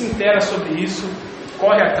 gente, se inteira sobre isso,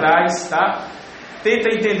 corre atrás, tá? Tenta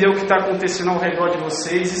entender o que está acontecendo ao redor de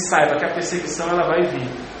vocês e saiba que a perseguição ela vai vir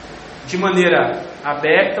de maneira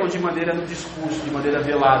aberta ou de maneira no discurso, de maneira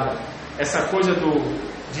velada. Essa coisa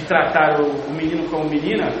de tratar o menino como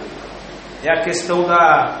menina é a questão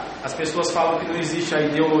as pessoas falam que não existe a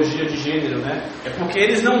ideologia de gênero, né? É porque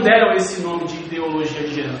eles não deram esse nome de ideologia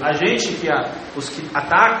de gênero. A gente, os que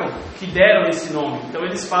atacam, que deram esse nome. Então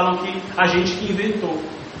eles falam que a gente que inventou.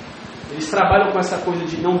 Eles trabalham com essa coisa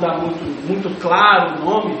de não dar muito claro o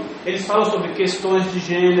nome. Eles falam sobre questões de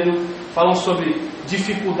gênero, falam sobre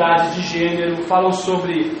dificuldades de gênero, falam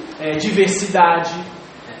sobre diversidade,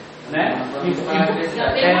 né?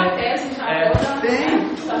 Já tem uma tese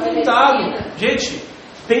já tem montado. Gente,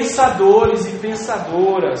 pensadores e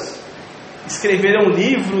pensadoras escreveram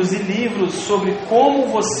livros e livros sobre como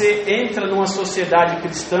você entra numa sociedade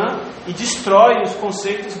cristã e destrói os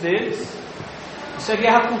conceitos deles. Isso é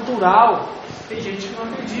guerra cultural. Tem gente que não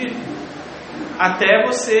acredita. Até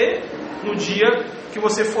você, no dia que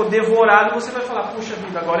você for devorado, você vai falar, puxa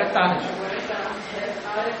vida, agora é tarde.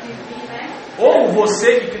 Ou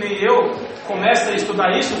você, que nem eu, começa a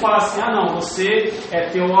estudar isso e fala assim, não, você é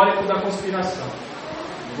teórico da conspiração.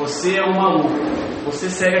 Você é um maluco. Você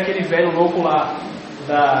segue aquele velho louco lá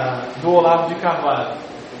do Olavo de Carvalho.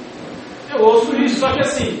 Eu ouço isso, só que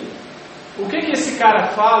assim, o que esse cara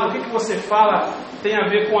fala, o que você fala tem a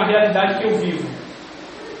ver com a realidade que eu vivo.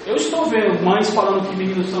 Eu estou vendo mães falando que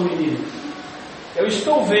meninos são meninos. Eu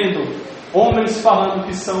estou vendo homens falando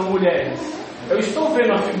que são mulheres. Eu estou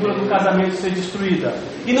vendo a figura do casamento ser destruída.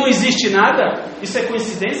 E não existe nada? Isso é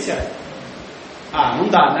coincidência? Não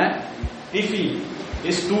dá, né? Enfim,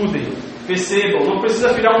 estudem, percebam, não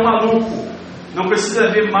precisa virar um maluco, não precisa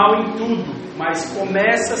ver mal em tudo, mas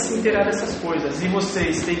começa a se inteirar dessas coisas. E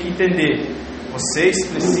vocês têm que entender, vocês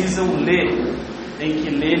precisam ler, tem que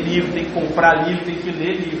ler livro, tem que comprar livro, tem que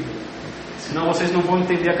ler livro, senão vocês não vão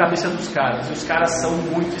entender a cabeça dos caras, e os caras são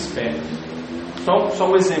muito espertos. Só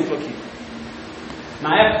um exemplo aqui.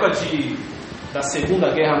 Na época da Segunda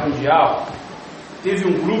Guerra Mundial, teve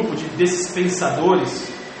um grupo desses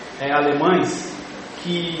pensadores alemães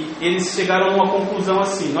que eles chegaram a uma conclusão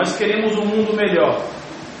assim: nós queremos um mundo melhor.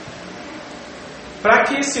 Para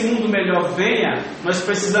que esse mundo melhor venha, nós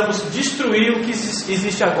precisamos destruir o que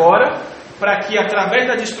existe agora, para que através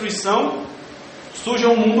da destruição surja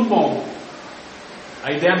um mundo bom.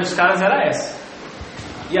 A ideia dos caras era essa.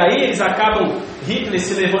 E aí eles acabam, Hitler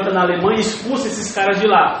se levanta na Alemanha e expulsa esses caras de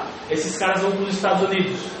lá. Esses caras vão para os Estados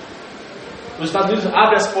Unidos. Os Estados Unidos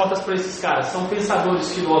abrem as portas para esses caras. São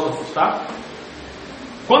pensadores, filósofos, tá?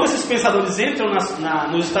 Quando esses pensadores entram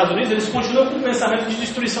nos Estados Unidos, eles continuam com o pensamento de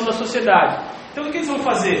destruição da sociedade. Então o que eles vão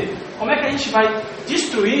fazer? Como é que a gente vai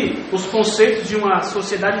destruir os conceitos de uma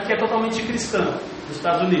sociedade que é totalmente cristã nos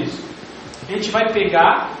Estados Unidos? A gente vai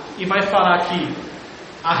pegar e vai falar que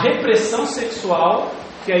a repressão sexual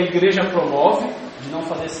que a igreja promove, de não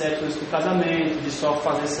fazer sexo antes do casamento, de só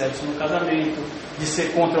fazer sexo no casamento, de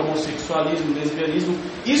ser contra o homossexualismo, o lesbianismo,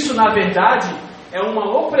 isso na verdade é uma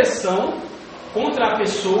opressão contra a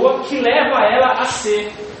pessoa que leva ela a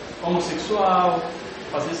ser homossexual,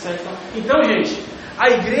 fazer sexo. Então, gente,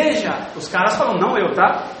 a igreja, os caras falam, não eu,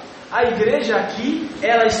 tá? A igreja aqui,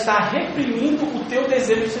 ela está reprimindo o teu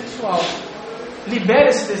desejo sexual. Libera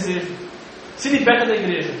esse desejo. Se liberta da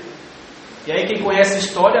igreja. E aí quem conhece a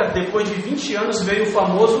história, depois de 20 anos veio o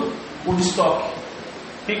famoso Woodstock.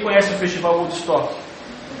 Quem conhece o festival Woodstock?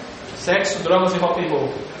 Sexo, drogas e rock and roll.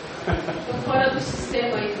 Estou fora do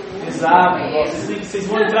sistema aí do mundo. Exato. Vocês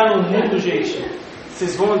vão entrar num mundo, gente.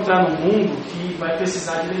 Vocês vão entrar num mundo que vai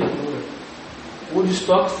precisar de leitura. O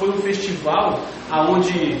Woodstock foi um festival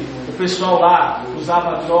onde o pessoal lá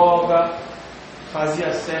usava droga,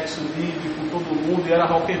 fazia sexo livre com todo mundo e era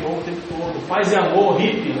rock and roll o tempo todo. Paz e amor,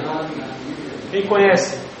 hippie. Quem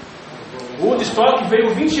conhece? O Woodstock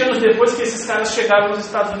veio 20 anos depois que esses caras chegaram nos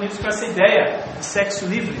Estados Unidos com essa ideia de sexo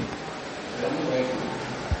livre.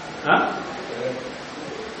 Hã?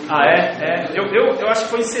 Eu acho que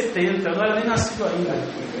foi em 70, eu não era nem nascido ainda.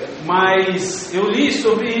 Mas eu li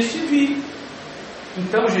sobre isso e vi.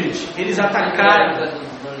 Então, gente, eles atacaram.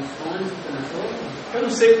 Eu não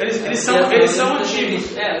sei, eles são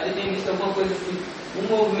antigos. Eu tenho visto alguma coisa assim,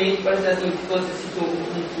 um movimento parece assim, que você citou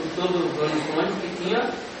todo o Rolling Stones, que tinha,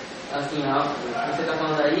 assim, você está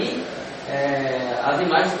falando aí, as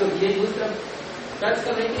imagens que eu vi ilustram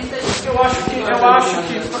praticamente isso aí. Eu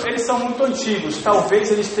acho que eles são muito antigos.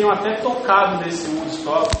 Talvez eles tenham até tocado nesse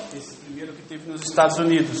Woodstock, esse primeiro que teve nos Estados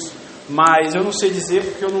Unidos. Mas eu não sei dizer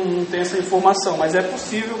porque eu não tenho essa informação. Mas é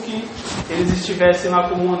possível que eles estivessem lá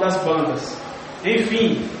como uma das bandas.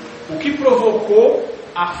 Enfim, o que provocou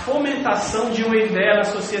a fomentação de uma ideia na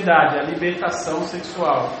sociedade, a libertação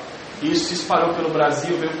sexual. Isso se espalhou pelo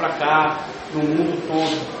Brasil, veio para cá, no mundo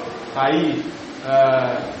todo. Aí,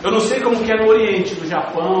 eu não sei como que é no Oriente, no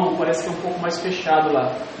Japão, parece que é um pouco mais fechado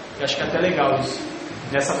lá. Eu acho que é até legal isso,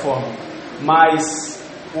 dessa forma. Mas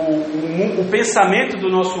o pensamento do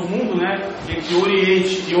nosso mundo, né, entre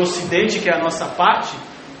Oriente e Ocidente, que é a nossa parte,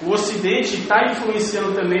 o Ocidente está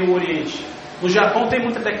influenciando também o Oriente. No Japão tem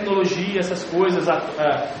muita tecnologia, essas coisas,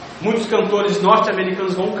 muitos cantores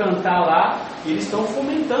norte-americanos vão cantar lá, e eles estão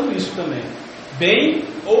fomentando isso também, bem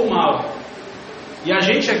ou mal. E a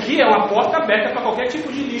gente aqui é uma porta aberta para qualquer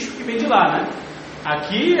tipo de lixo que vem de lá, né?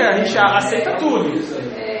 Aqui a gente aceita tudo.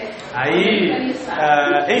 Aí,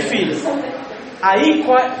 enfim, Aí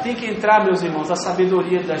tem que entrar, meus irmãos, a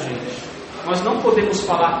sabedoria da gente. Nós não podemos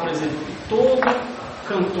falar, por exemplo, que todo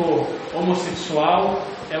cantor homossexual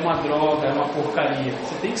é uma droga, é uma porcaria.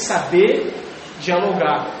 Você tem que saber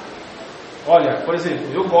dialogar. Olha, por exemplo,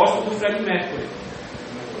 eu gosto do Freddie Mercury.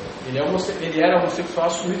 Ele era homossexual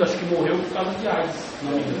assumido, acho que morreu por causa de AIDS,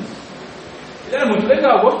 não me engano. Ele era muito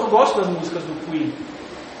legal, eu gosto das músicas do Queen.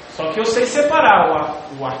 Só que eu sei separar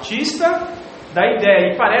o artista da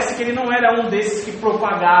ideia. E parece que ele não era um desses que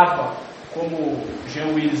propagava, como o Jean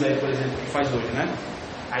Willis aí, por exemplo, que faz hoje, né?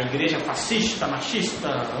 A igreja fascista, machista,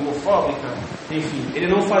 homofóbica, enfim, ele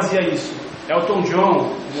não fazia isso. Elton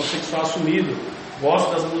John, homossexual assumido,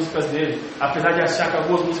 gosto das músicas dele, apesar de achar que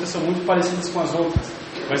algumas músicas são muito parecidas com as outras,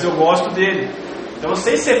 mas eu gosto dele. Então eu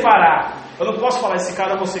sei separar. Eu não posso falar, esse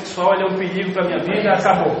cara homossexual, ele é um perigo para a minha vida,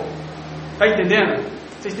 acabou. Tá entendendo?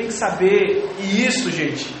 Vocês têm que saber, e isso,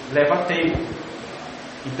 gente, leva tempo.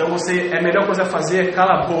 Então a melhor coisa a fazer é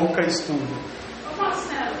cala a boca e estuda. Ô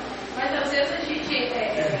Marcelo, mas às vezes a gente,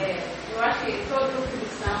 eu acho que todo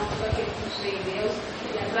cristão, todo aquele que confia em Deus,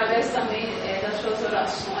 e através também das suas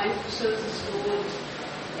orações, dos seus estudos,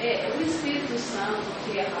 o Espírito Santo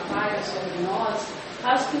que trabalha sobre nós,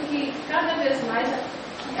 faz com que cada vez mais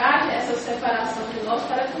haja essa separação de nós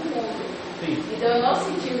para com o mundo. Sim. Então nós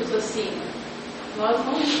sentimos assim, nós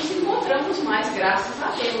não nos encontramos mais, graças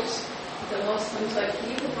a Deus. Então nós estamos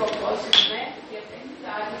aqui com o propósito, né, de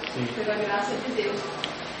eternidade, pela graça de Deus.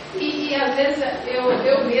 E às vezes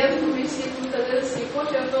eu mesmo me sinto muitas vezes assim,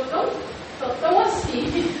 poxa, eu estou tão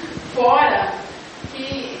assim, fora,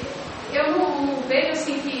 que eu não vejo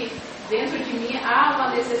assim que dentro de mim há uma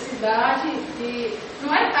necessidade de,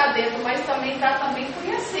 não é estar dentro, mas também estar também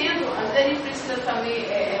conhecendo. Às vezes a gente precisa também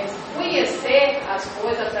conhecer as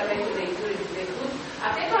coisas através de leitura, de ver tudo,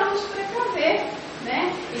 até para nos precaver,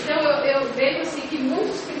 né? Então eu vejo assim que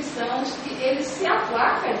muitos cristãos, eles se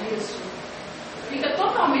aplacam disso, fica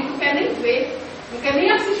totalmente, não quer nem ver, não quer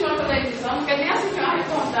nem assistir uma televisão, não quer nem assistir uma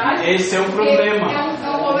reportagem. Esse é um problema. É um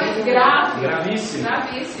problema grave. Gravíssimo.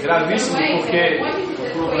 Gravíssimo. Gravíssimo,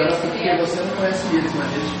 porque O problema é porque você não conhece eles,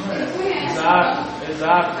 mas eles conhecem.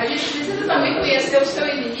 Exato. A gente precisa também conhecer o seu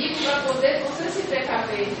inimigo para poder você se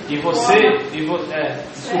precaver. E você.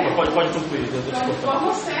 Desculpa, pode concluir. Eu tô te De cortando.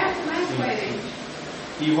 forma certa, né? Coerente.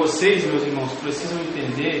 E vocês, meus irmãos, precisam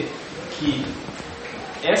entender que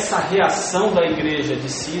essa reação da igreja de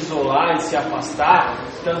se isolar e se afastar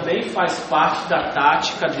também faz parte da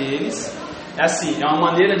tática deles. É assim, é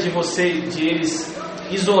uma maneira de eles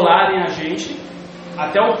isolarem a gente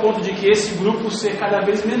até o ponto de que esse grupo ser cada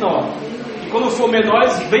vez menor. E quando for menor,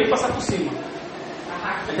 eles vêm passar por cima.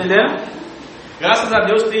 Entendendo? Graças a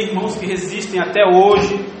Deus tem irmãos que resistem até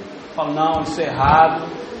hoje, falam, não, isso é errado,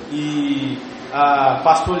 e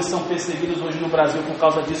pastores são perseguidos hoje no Brasil por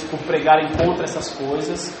causa disso, por pregarem contra essas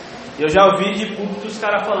coisas. Eu já ouvi de público os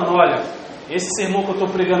caras falando, olha, esse sermão que eu estou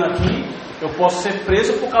pregando aqui, eu posso ser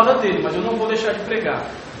preso por causa dele, mas eu não vou deixar de pregar.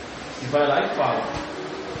 E vai lá e fala.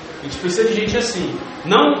 A gente precisa de gente assim,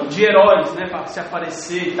 não de heróis, né, para se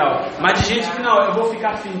aparecer e tal, mas de gente que não, eu vou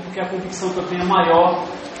ficar firme, porque a convicção que eu tenho é maior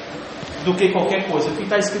do que qualquer coisa. O que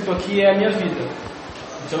está escrito aqui é a minha vida.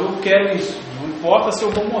 Então eu quero isso, não importa se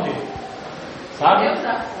eu vou morrer. Sabe? Deus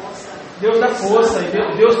dá força. Deus dá força,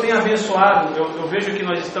 e Deus tem abençoado. Eu vejo que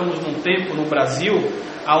nós estamos num tempo no Brasil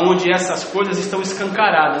onde essas coisas estão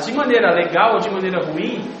escancaradas. De maneira legal ou de maneira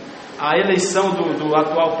ruim, a eleição do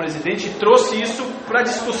atual presidente trouxe isso para a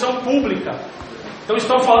discussão pública. Então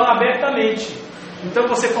estão falando abertamente. Então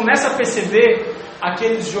você começa a perceber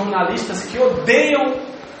aqueles jornalistas que odeiam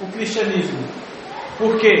o cristianismo.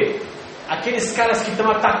 Por quê? Aqueles caras que estão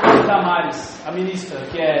atacando Damares, a ministra,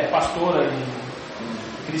 que é pastora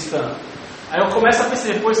e cristã. Aí eu começo a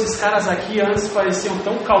perceber, pô, esses caras aqui antes pareciam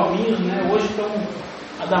tão calminhos, né? Hoje estão...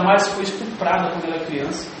 A Damares foi estuprada quando era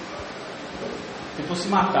criança. Tentou se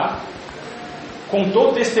matar.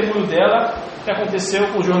 Contou o testemunho dela, o que aconteceu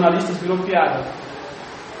com os jornalistas, virou piada.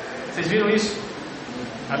 Vocês viram isso?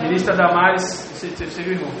 A ministra Damares, você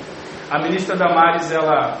viu, irmão? A ministra Damares,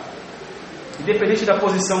 ela, independente da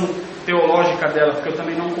posição teológica dela, porque eu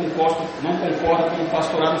também não concordo com o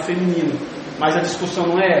pastorado feminino, mas a discussão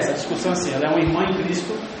não é essa. A discussão é assim, ela é uma irmã em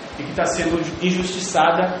Cristo e que está sendo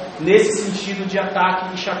injustiçada nesse sentido de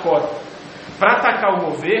ataque e chacota. Para atacar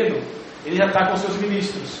o governo, eles atacam seus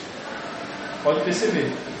ministros. Pode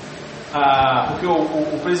perceber. Porque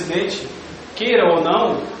o presidente, queira ou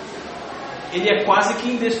não, ele é quase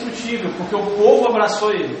que indestrutível, porque o povo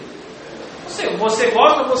abraçou ele. Você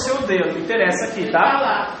gosta ou você odeia, não interessa aqui,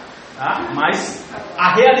 tá? Mas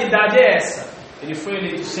a realidade é essa. Ele foi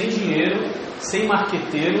eleito sem dinheiro, sem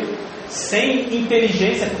marqueteiro, sem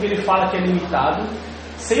inteligência, porque ele fala que é limitado,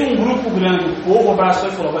 sem um grupo grande, o povo abraçou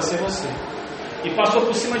e falou, vai ser você. E passou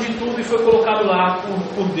por cima de tudo e foi colocado lá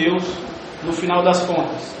por Deus no final das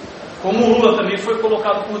contas. Como o Lula também foi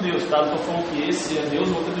colocado por Deus, tá? Não estou falando que esse é Deus,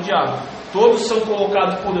 o outro é do diabo. Todos são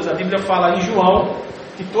colocados por Deus. A Bíblia fala em João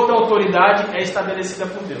que toda autoridade é estabelecida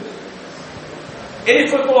por Deus. Ele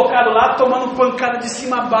foi colocado lá tomando pancada de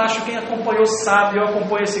cima a baixo. Quem acompanhou sabe, eu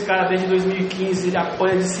acompanho esse cara desde 2015. Ele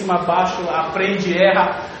apanha de cima a baixo, aprende,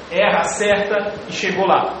 erra, acerta e chegou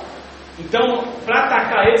lá. Então, para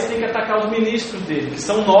atacar eles, tem que atacar os ministros dele, que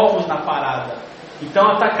são novos na parada.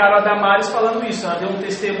 Então atacaram a Damares falando isso. Ela deu um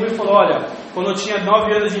testemunho e falou, olha, quando eu tinha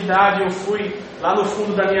 9 anos de idade, eu fui lá no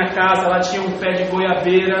fundo da minha casa, lá tinha um pé de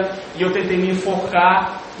goiabeira, e eu tentei me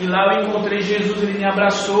enforcar, e lá eu encontrei Jesus, ele me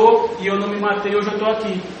abraçou, e eu não me matei, hoje eu estou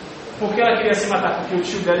aqui. Por que ela queria se matar? Porque o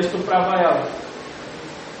tio dela estuprava ela.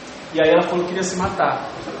 E aí ela falou que queria se matar.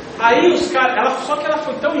 Aí os caras, só que ela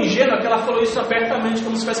foi tão ingênua que ela falou isso abertamente,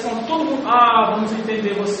 como se estivesse falando todo mundo, vamos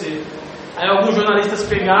entender você. Aí alguns jornalistas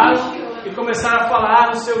pegaram e começaram a falar,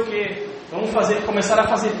 não sei o que, começaram a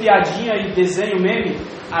fazer piadinha e desenho, meme,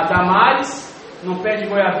 a Damares no pé de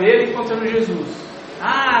goiabeira encontrando Jesus.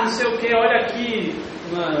 Não sei o que, olha aqui,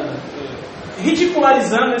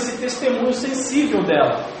 ridicularizando esse testemunho sensível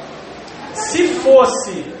dela. Se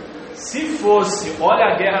fosse,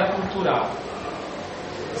 olha a guerra cultural,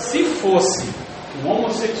 se fosse um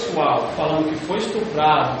homossexual falando que foi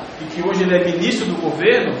estuprado e que hoje ele é ministro do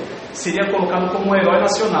governo, seria colocado como um herói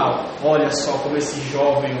nacional. Olha só como esse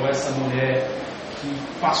jovem ou essa mulher que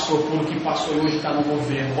passou por o que passou e hoje está no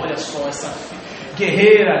governo, olha só essa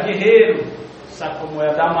guerreiro, sabe como é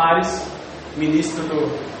a Damares, ministra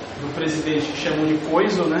do presidente, que chamou de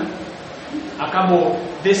coiso, né? Acabou,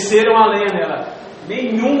 desceram a lenha nela.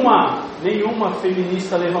 Nenhuma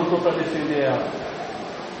feminista levantou para defender ela.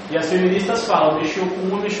 E as feministas falam, mexeu com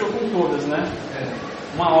uma, mexeu com todas, né?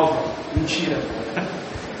 Uma ova, mentira.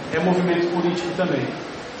 É movimento político também.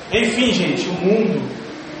 Enfim, gente, o mundo,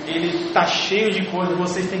 ele está cheio de coisas,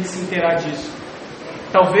 vocês têm que se inteirar disso.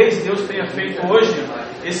 Talvez Deus tenha feito hoje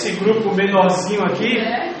esse grupo menorzinho aqui,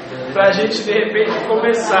 para a gente de repente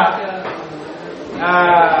começar.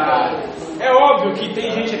 É óbvio que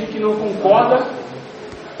tem gente aqui que não concorda,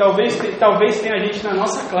 talvez tenha gente na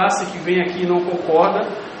nossa classe que vem aqui e não concorda,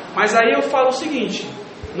 mas aí eu falo o seguinte,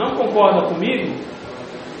 não concorda comigo?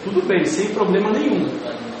 Tudo bem, sem problema nenhum.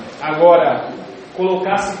 Agora,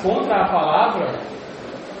 colocar-se contra a palavra,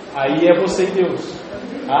 aí é você e Deus,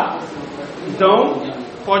 tá? Então,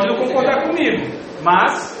 pode não concordar comigo,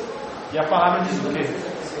 mas, e a palavra diz o quê?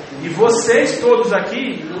 E vocês todos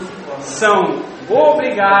aqui são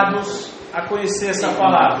obrigados a conhecer essa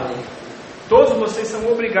palavra. Todos vocês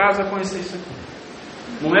são obrigados a conhecer isso aqui.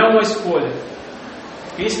 Não é uma escolha.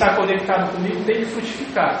 Quem está conectado comigo tem que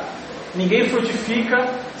frutificar. Ninguém frutifica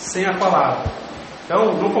sem a palavra.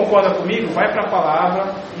 Então, não concorda comigo? Vai para a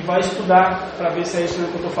palavra e vai estudar para ver se é isso que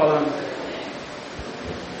eu estou falando.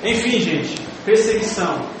 Enfim, gente,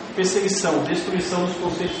 perseguição, destruição dos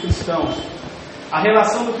conceitos cristãos. A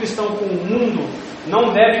relação do cristão com o mundo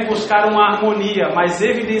não deve buscar uma harmonia, mas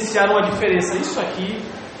evidenciar uma diferença. Isso aqui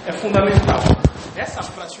é fundamental. Essa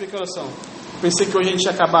frase, deixa eu ver que horas são. Pensei que hoje a gente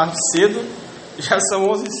ia acabar cedo, já são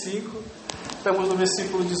 11h05, estamos no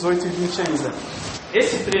versículo 18 e 20 ainda.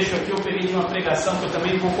 Esse trecho aqui eu peguei de uma pregação que eu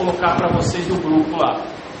também vou colocar para vocês do grupo lá.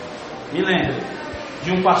 Me lembre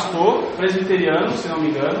de um pastor presbiteriano, se não me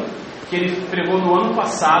engano, que ele pregou no ano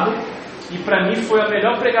passado, e para mim foi a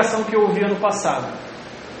melhor pregação que eu ouvi ano passado.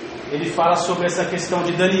 Ele fala sobre essa questão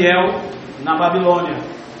de Daniel na Babilônia.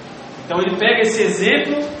 Então ele pega esse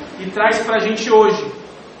exemplo e traz para a gente hoje.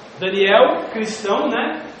 Daniel, cristão,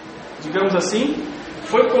 né? Digamos assim,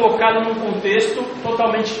 foi colocado num contexto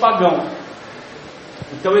totalmente pagão.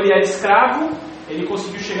 Então ele era escravo, ele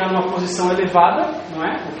conseguiu chegar numa posição elevada, não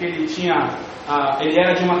é? Porque ele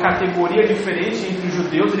era de uma categoria diferente entre os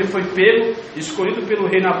judeus, ele foi escolhido pelo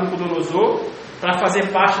rei Nabucodonosor para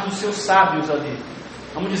fazer parte dos seus sábios ali.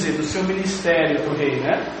 Vamos dizer, do seu ministério do rei,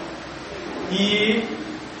 né? E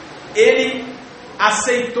ele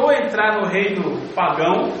aceitou entrar no reino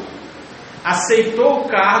pagão, aceitou o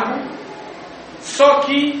cargo, só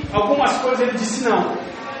que algumas coisas ele disse não.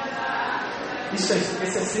 Isso é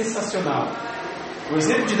sensacional. O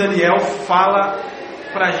exemplo de Daniel fala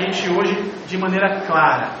para a gente hoje de maneira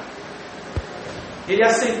clara. Ele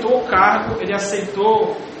aceitou o cargo, ele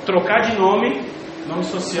aceitou trocar de nome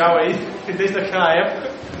social aí, desde aquela época,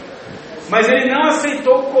 mas ele não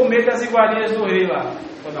aceitou comer das iguarias do rei lá.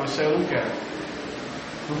 Falou, não, isso aí eu não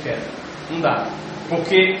quero. Não dá.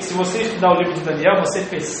 Porque se você estudar o livro de Daniel, você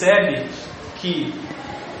percebe que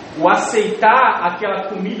o aceitar aquela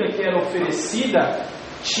comida que era oferecida,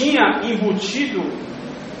 tinha embutido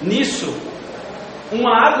nisso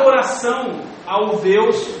uma adoração ao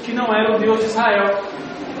Deus que não era o Deus de Israel.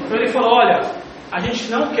 Então ele falou: olha, a gente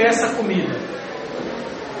não quer essa comida.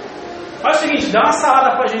 Faz o seguinte, dá uma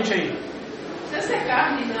salada pra gente aí. Não precisa ser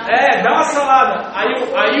carne, não. Dá uma salada.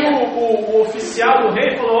 Aí o oficial do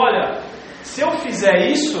rei falou: olha, se eu fizer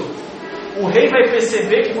isso, o rei vai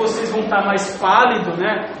perceber que vocês vão estar mais pálidos,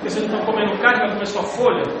 né? Porque vocês não estão comendo carne, vai comer só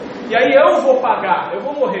folha. E aí eu vou pagar, eu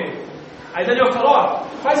vou morrer. Aí Daniel falou: ó,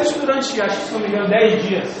 faz isso durante, acho que se não me engano, 10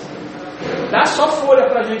 dias. Dá só folha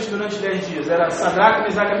pra gente durante 10 dias. Era Sadraque,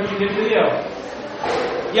 Mesaque, Abednego e Daniel.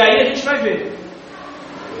 E aí a gente vai ver.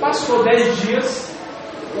 Passou 10 dias,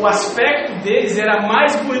 o aspecto deles era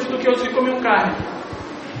mais bonito do que os que comiam carne.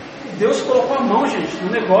 Deus colocou a mão, gente, no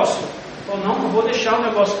negócio. Falou: não vou deixar o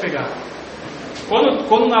negócio pegar.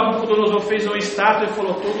 Quando Nabucodonosor fez uma estátua, ele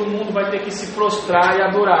falou: todo mundo vai ter que se prostrar e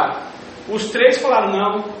adorar. Os 3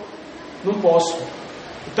 falaram: não posso.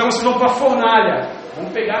 Então vocês vão para a fornalha, vão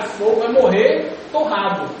pegar fogo, vai morrer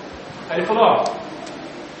torrado. Aí ele falou: ó,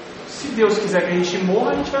 se Deus quiser que a gente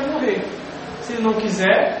morra, a gente vai morrer. Se Ele não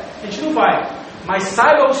quiser, a gente não vai. Mas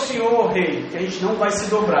saiba o Senhor, rei, que a gente não vai se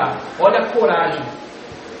dobrar. Olha a coragem.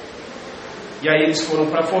 E aí eles foram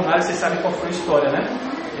para a fornalha. Vocês sabem qual foi a história, né?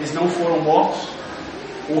 Eles não foram mortos.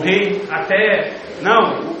 O rei até: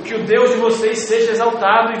 não, que o Deus de vocês seja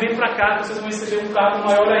exaltado e vem para cá, que vocês vão receber um cargo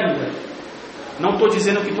maior ainda. Não estou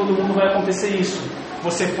dizendo que todo mundo vai acontecer isso.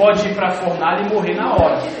 Você pode ir para a fornalha e morrer na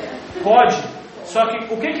hora. Pode. Só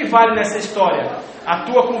que o que vale nessa história? A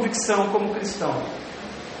tua convicção como cristão.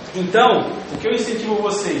 Então, o que eu incentivo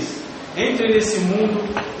vocês: entrem nesse mundo,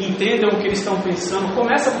 entendam o que eles estão pensando.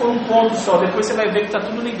 Começa por um ponto só, depois você vai ver que está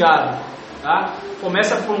tudo ligado. Tá?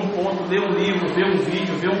 Começa por um ponto, lê um livro, vê um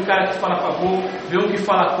vídeo, vê um cara que fala a favor, vê um que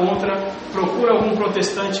fala contra, procura algum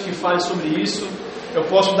protestante que fale sobre isso. Eu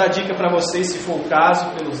posso dar dica para vocês, se for o caso,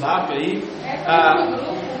 pelo zap aí.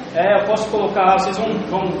 Eu posso colocar lá, vocês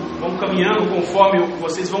vão caminhando conforme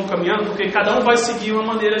vocês vão caminhando, porque cada um vai seguir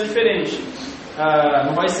uma maneira diferente.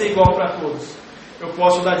 Não vai ser igual para todos. Eu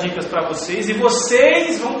posso dar dicas para vocês e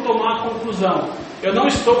vocês vão tomar a conclusão. Eu não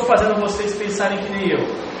estou fazendo vocês pensarem que nem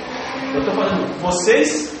eu. Eu estou fazendo,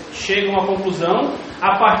 vocês chegam à conclusão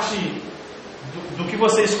a partir do que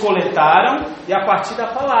vocês coletaram e a partir da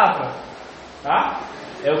palavra, tá?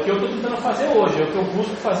 É o que eu estou tentando fazer hoje, é o que eu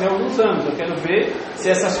busco fazer há alguns anos. Eu quero ver se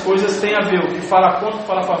essas coisas têm a ver, o que fala contra, o que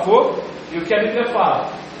fala a favor e o que a Bíblia fala,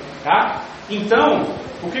 tá? Então,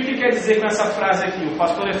 o que quer dizer com essa frase aqui? O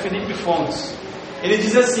pastor é Felipe Fontes. Ele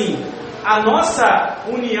diz assim: a nossa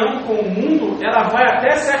união com o mundo, ela vai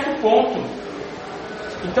até certo ponto.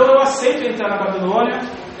 Então eu aceito entrar na Babilônia,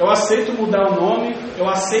 eu aceito mudar o nome, eu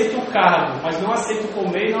aceito o cargo, mas não aceito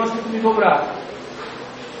comer e não aceito me dobrar.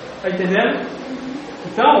 Está entendendo?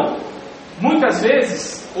 Então, muitas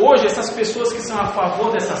vezes, hoje, essas pessoas que são a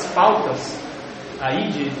favor dessas pautas aí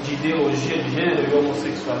de ideologia de gênero e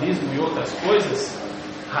homossexualismo e outras coisas,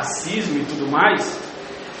 racismo e tudo mais,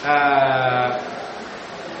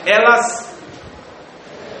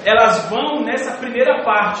 elas vão nessa primeira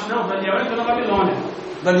parte. Não, Daniel entrou na Babilônia,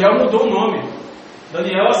 Daniel mudou o nome,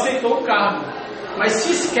 Daniel aceitou o cargo, mas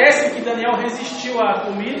se esquecem que Daniel resistiu à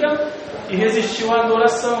comida e resistiu à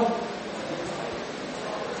adoração.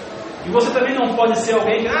 E você também não pode ser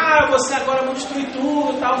alguém: você agora vai destruir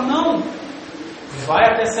tudo e tal. Não, vai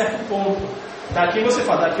até certo ponto. Daqui você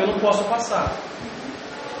fala: daqui eu não posso passar.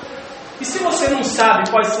 E se você não sabe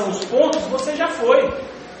quais são os pontos, você já foi.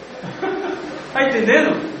 Está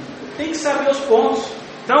entendendo? Tem que saber os pontos.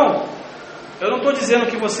 Então, eu não estou dizendo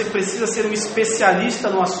que você precisa ser um especialista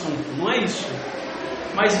no assunto, não é isso.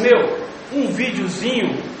 Mas, um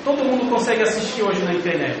videozinho, todo mundo consegue assistir hoje na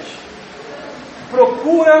internet.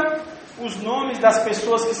 Procura os nomes das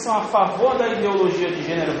pessoas que são a favor da ideologia de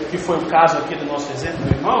gênero, que foi o caso aqui do nosso exemplo,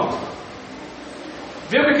 meu irmão.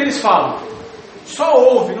 Vê o que eles falam. Só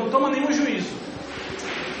ouve, não toma nenhum juízo,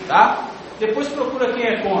 tá? Depois procura quem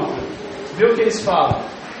é contra, vê o que eles falam.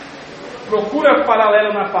 Procura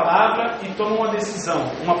paralelo na palavra e toma uma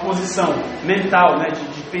decisão, uma posição mental, né,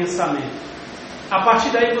 de pensamento. A partir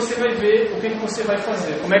daí você vai ver o que você vai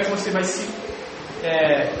fazer, como é que você vai se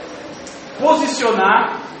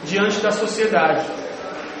posicionar diante da sociedade.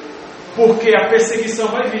 Porque a perseguição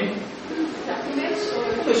vai vir.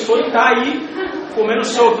 Começou e está aí comendo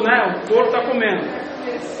solto, né? O corpo está comendo.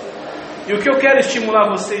 E o que eu quero estimular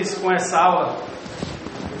vocês com essa aula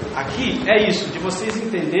aqui é isso, de vocês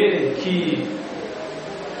entenderem que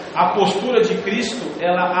a postura de Cristo,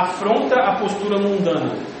 ela afronta a postura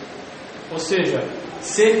mundana. Ou seja,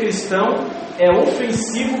 ser cristão é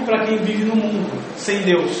ofensivo para quem vive no mundo, sem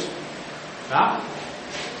Deus. Tá?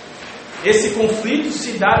 Esse conflito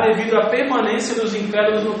se dá devido à permanência dos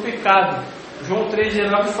incrédulos no pecado. João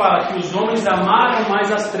 3,19 fala que os homens amaram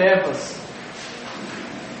mais as trevas.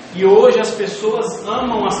 E hoje as pessoas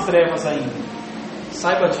amam as trevas ainda.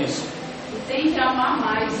 Saiba disso. E tem que amar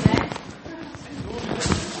mais, né?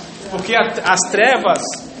 Porque as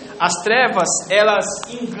trevas, elas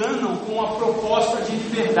enganam com a proposta de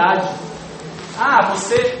liberdade.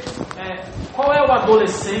 Qual é o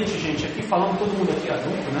adolescente, gente? Aqui falando todo mundo aqui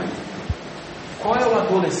adulto, né? Qual é o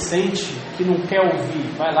adolescente que não quer ouvir?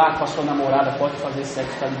 Vai lá com a sua namorada, pode fazer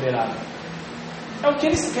sexo, está liberado. É o que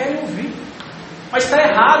eles querem ouvir. Mas está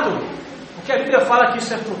errado, porque a Bíblia fala que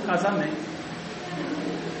isso é para o casamento.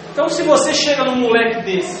 Então se você chega num moleque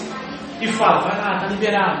desse e fala, vai lá, está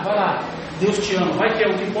liberado, vai lá, Deus te ama, vai que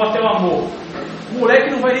o que importa é o amor. O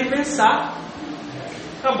moleque não vai nem pensar.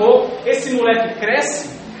 Acabou. Esse moleque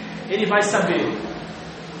cresce, ele vai saber.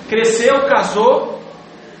 Cresceu, casou,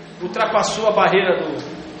 ultrapassou a barreira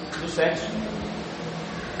do sexo.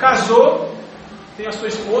 Casou, tem a sua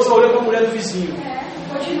esposa, olhou para a mulher do vizinho.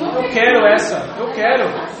 Eu quero essa, eu quero.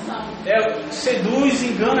 Seduz,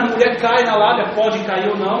 engana, a mulher cai na lábia, pode cair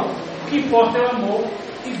ou não. O que importa é o amor.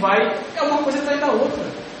 E vai, é uma coisa atrás da outra.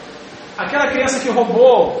 Aquela criança que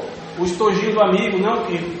roubou o estojinho do amigo, não,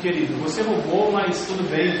 querido, você roubou, mas tudo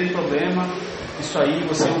bem, não tem problema. Isso aí,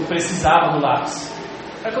 você não precisava do lápis.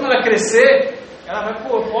 Aí quando ela crescer, ela vai,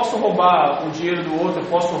 eu posso roubar o dinheiro do outro, eu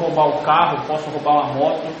posso roubar o carro, eu posso roubar uma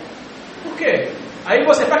moto. Por quê? Aí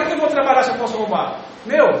você, para que eu vou trabalhar se eu posso roubar?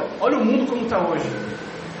 Olha o mundo como está hoje.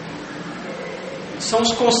 São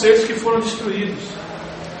os conceitos que foram destruídos.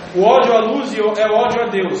 O ódio à luz é o ódio a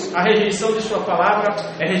Deus. A rejeição de sua palavra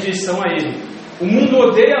é rejeição a Ele. O mundo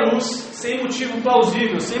odeia a luz sem motivo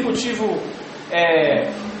plausível, sem motivo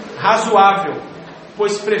razoável,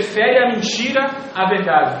 pois prefere a mentira à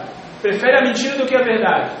verdade. Prefere a mentira do que a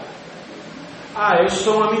verdade. Eu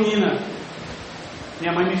sou uma menina.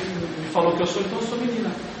 Minha mãe me falou que eu sou, então eu sou menina.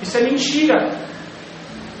 Isso é mentira.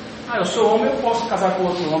 Eu sou homem, eu posso casar com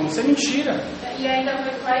outro homem. Isso é mentira. E ainda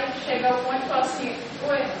vai chegar o ponto e falar assim,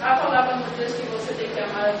 a palavra nos diz que você tem que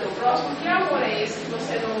amar o teu próximo. Que amor é esse que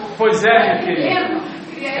você não... Pois é, minha querida.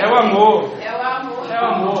 É o amor. É o amor. É o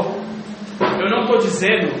amor. Eu não estou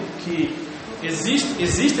dizendo que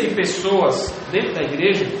existem pessoas dentro da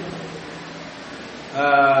igreja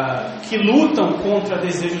que lutam contra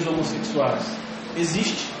desejos homossexuais.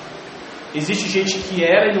 Existe gente que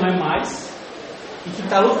era e não é mais e que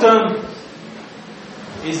está lutando.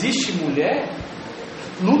 Existe mulher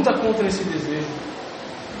que luta contra esse desejo.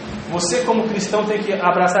 Você como cristão tem que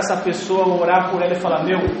abraçar essa pessoa, orar por ela e falar,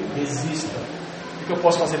 resista. O que eu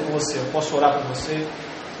posso fazer por você? Eu posso orar por você,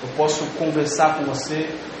 eu posso conversar com você,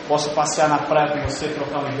 posso passear na praia com você,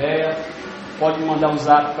 trocar uma ideia, pode me mandar um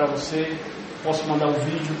zap para você, posso mandar um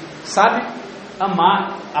vídeo. Sabe?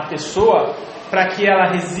 Amar a pessoa para que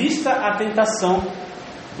ela resista à tentação.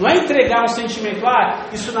 Não é entregar um sentimento,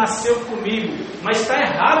 isso nasceu comigo, mas está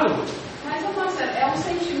errado. Mas, Marcelo, é um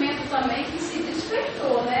sentimento também que se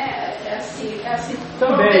despertou, né? É assim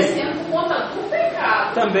também. Acontecendo por conta do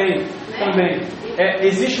pecado. Também, né? Também.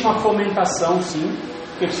 Existe uma fomentação, sim,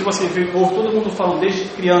 porque se você ouve todo mundo falando desde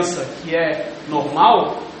criança que é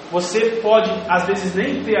normal, você pode, às vezes,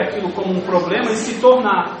 nem ter aquilo como um problema e se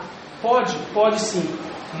tornar. Pode sim,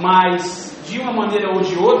 mas de uma maneira ou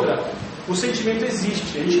de outra, o sentimento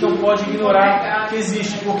existe. A gente não pode ignorar que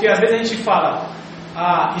existe, porque às vezes a gente fala,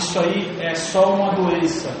 isso aí é só uma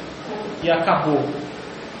doença e acabou.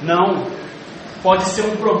 Não, pode ser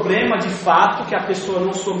um problema de fato que a pessoa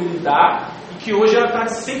não soube lidar e que hoje ela está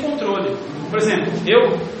sem controle. Por exemplo,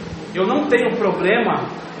 eu não tenho problema,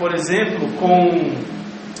 por exemplo, com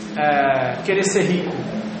querer ser rico.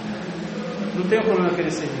 Não tenho problema em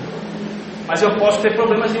querer ser rico. Mas eu posso ter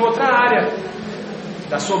problemas em outra área,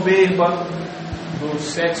 da soberba, do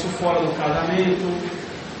sexo fora do casamento,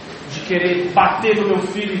 de querer bater no meu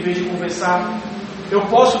filho em vez de conversar. Eu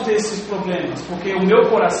posso ter esses problemas, porque o meu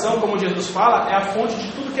coração, como Jesus fala, é a fonte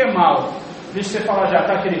de tudo que é mal. Deixa você falar já,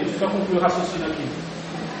 tá, querido? Só concluir o raciocínio aqui.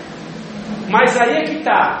 Mas aí é que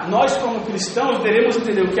está. Nós, como cristãos, devemos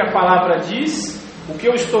entender o que a palavra diz, o que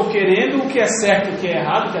eu estou querendo, o que é certo e o que é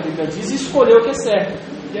errado, o que a Bíblia diz, e escolher o que é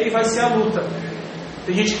certo. E aí vai ser a luta.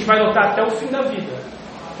 Tem gente que vai lutar até o fim da vida.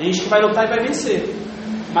 Tem gente que vai lutar e vai vencer.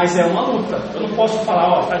 Mas é uma luta. Eu não posso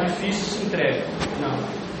falar, tá difícil, se entrega. Não.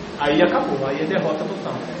 Aí acabou, aí é derrota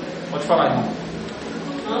total. Pode falar, irmão.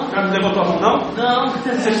 Não levantou a mão, não? Não.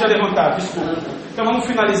 Você já levantar, desculpa. Então vamos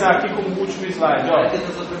finalizar aqui com o último slide. Eu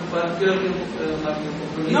estou preocupado porque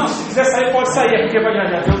eu Não, se quiser sair, pode sair, porque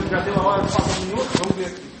já deu a hora de passar 1 minuto. Vamos ver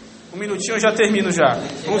aqui. 1 minutinho eu já termino já.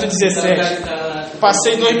 11h17.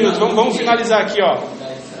 Passei 2 minutos. Vamos finalizar aqui, ó.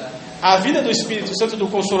 A vida do Espírito Santo do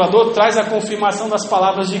Consolador traz a confirmação das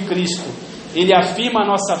palavras de Cristo. Ele afirma a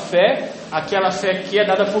nossa fé, aquela fé que é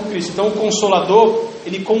dada por Cristo. Então o Consolador,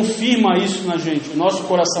 ele confirma isso na gente, o nosso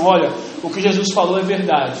coração. Olha, o que Jesus falou é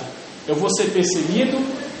verdade. Eu vou ser perseguido,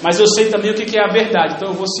 mas eu sei também o que é a verdade. Então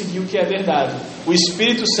eu vou seguir o que é a verdade. O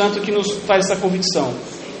Espírito Santo que nos traz essa convicção.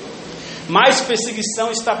 Mais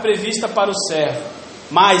perseguição está prevista para o servo.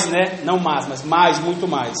 Mais, né? Não mais, mais, muito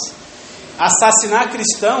mais. Assassinar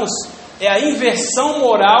cristãos é a inversão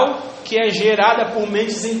moral que é gerada por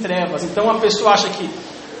mentes em trevas. Então a pessoa acha que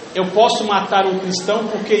eu posso matar um cristão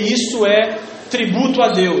porque isso é tributo a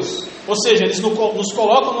Deus. Ou seja, eles nos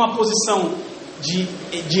colocam numa posição de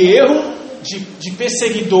erro, de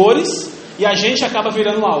perseguidores, e a gente acaba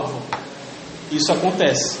virando alvo. Isso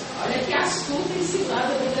acontece. Olha que astuta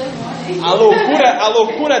ensinada do demônio. A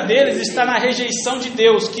loucura deles está na rejeição de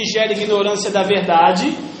Deus, que gera ignorância da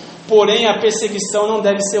verdade. Porém, a perseguição não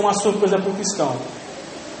deve ser uma surpresa para o cristão.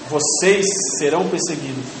 Vocês serão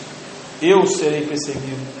perseguidos. Eu serei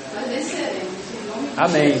perseguido. Nós venceremos.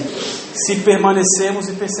 Amém. Se permanecermos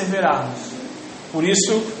e perseverarmos. Por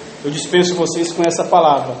isso, eu dispenso vocês com essa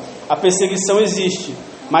palavra. A perseguição existe,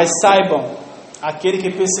 mas saibam, aquele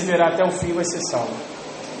que perseverar até o fim vai ser salvo.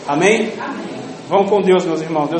 Amém? Amém. Vão com Deus, meus irmãos. Deus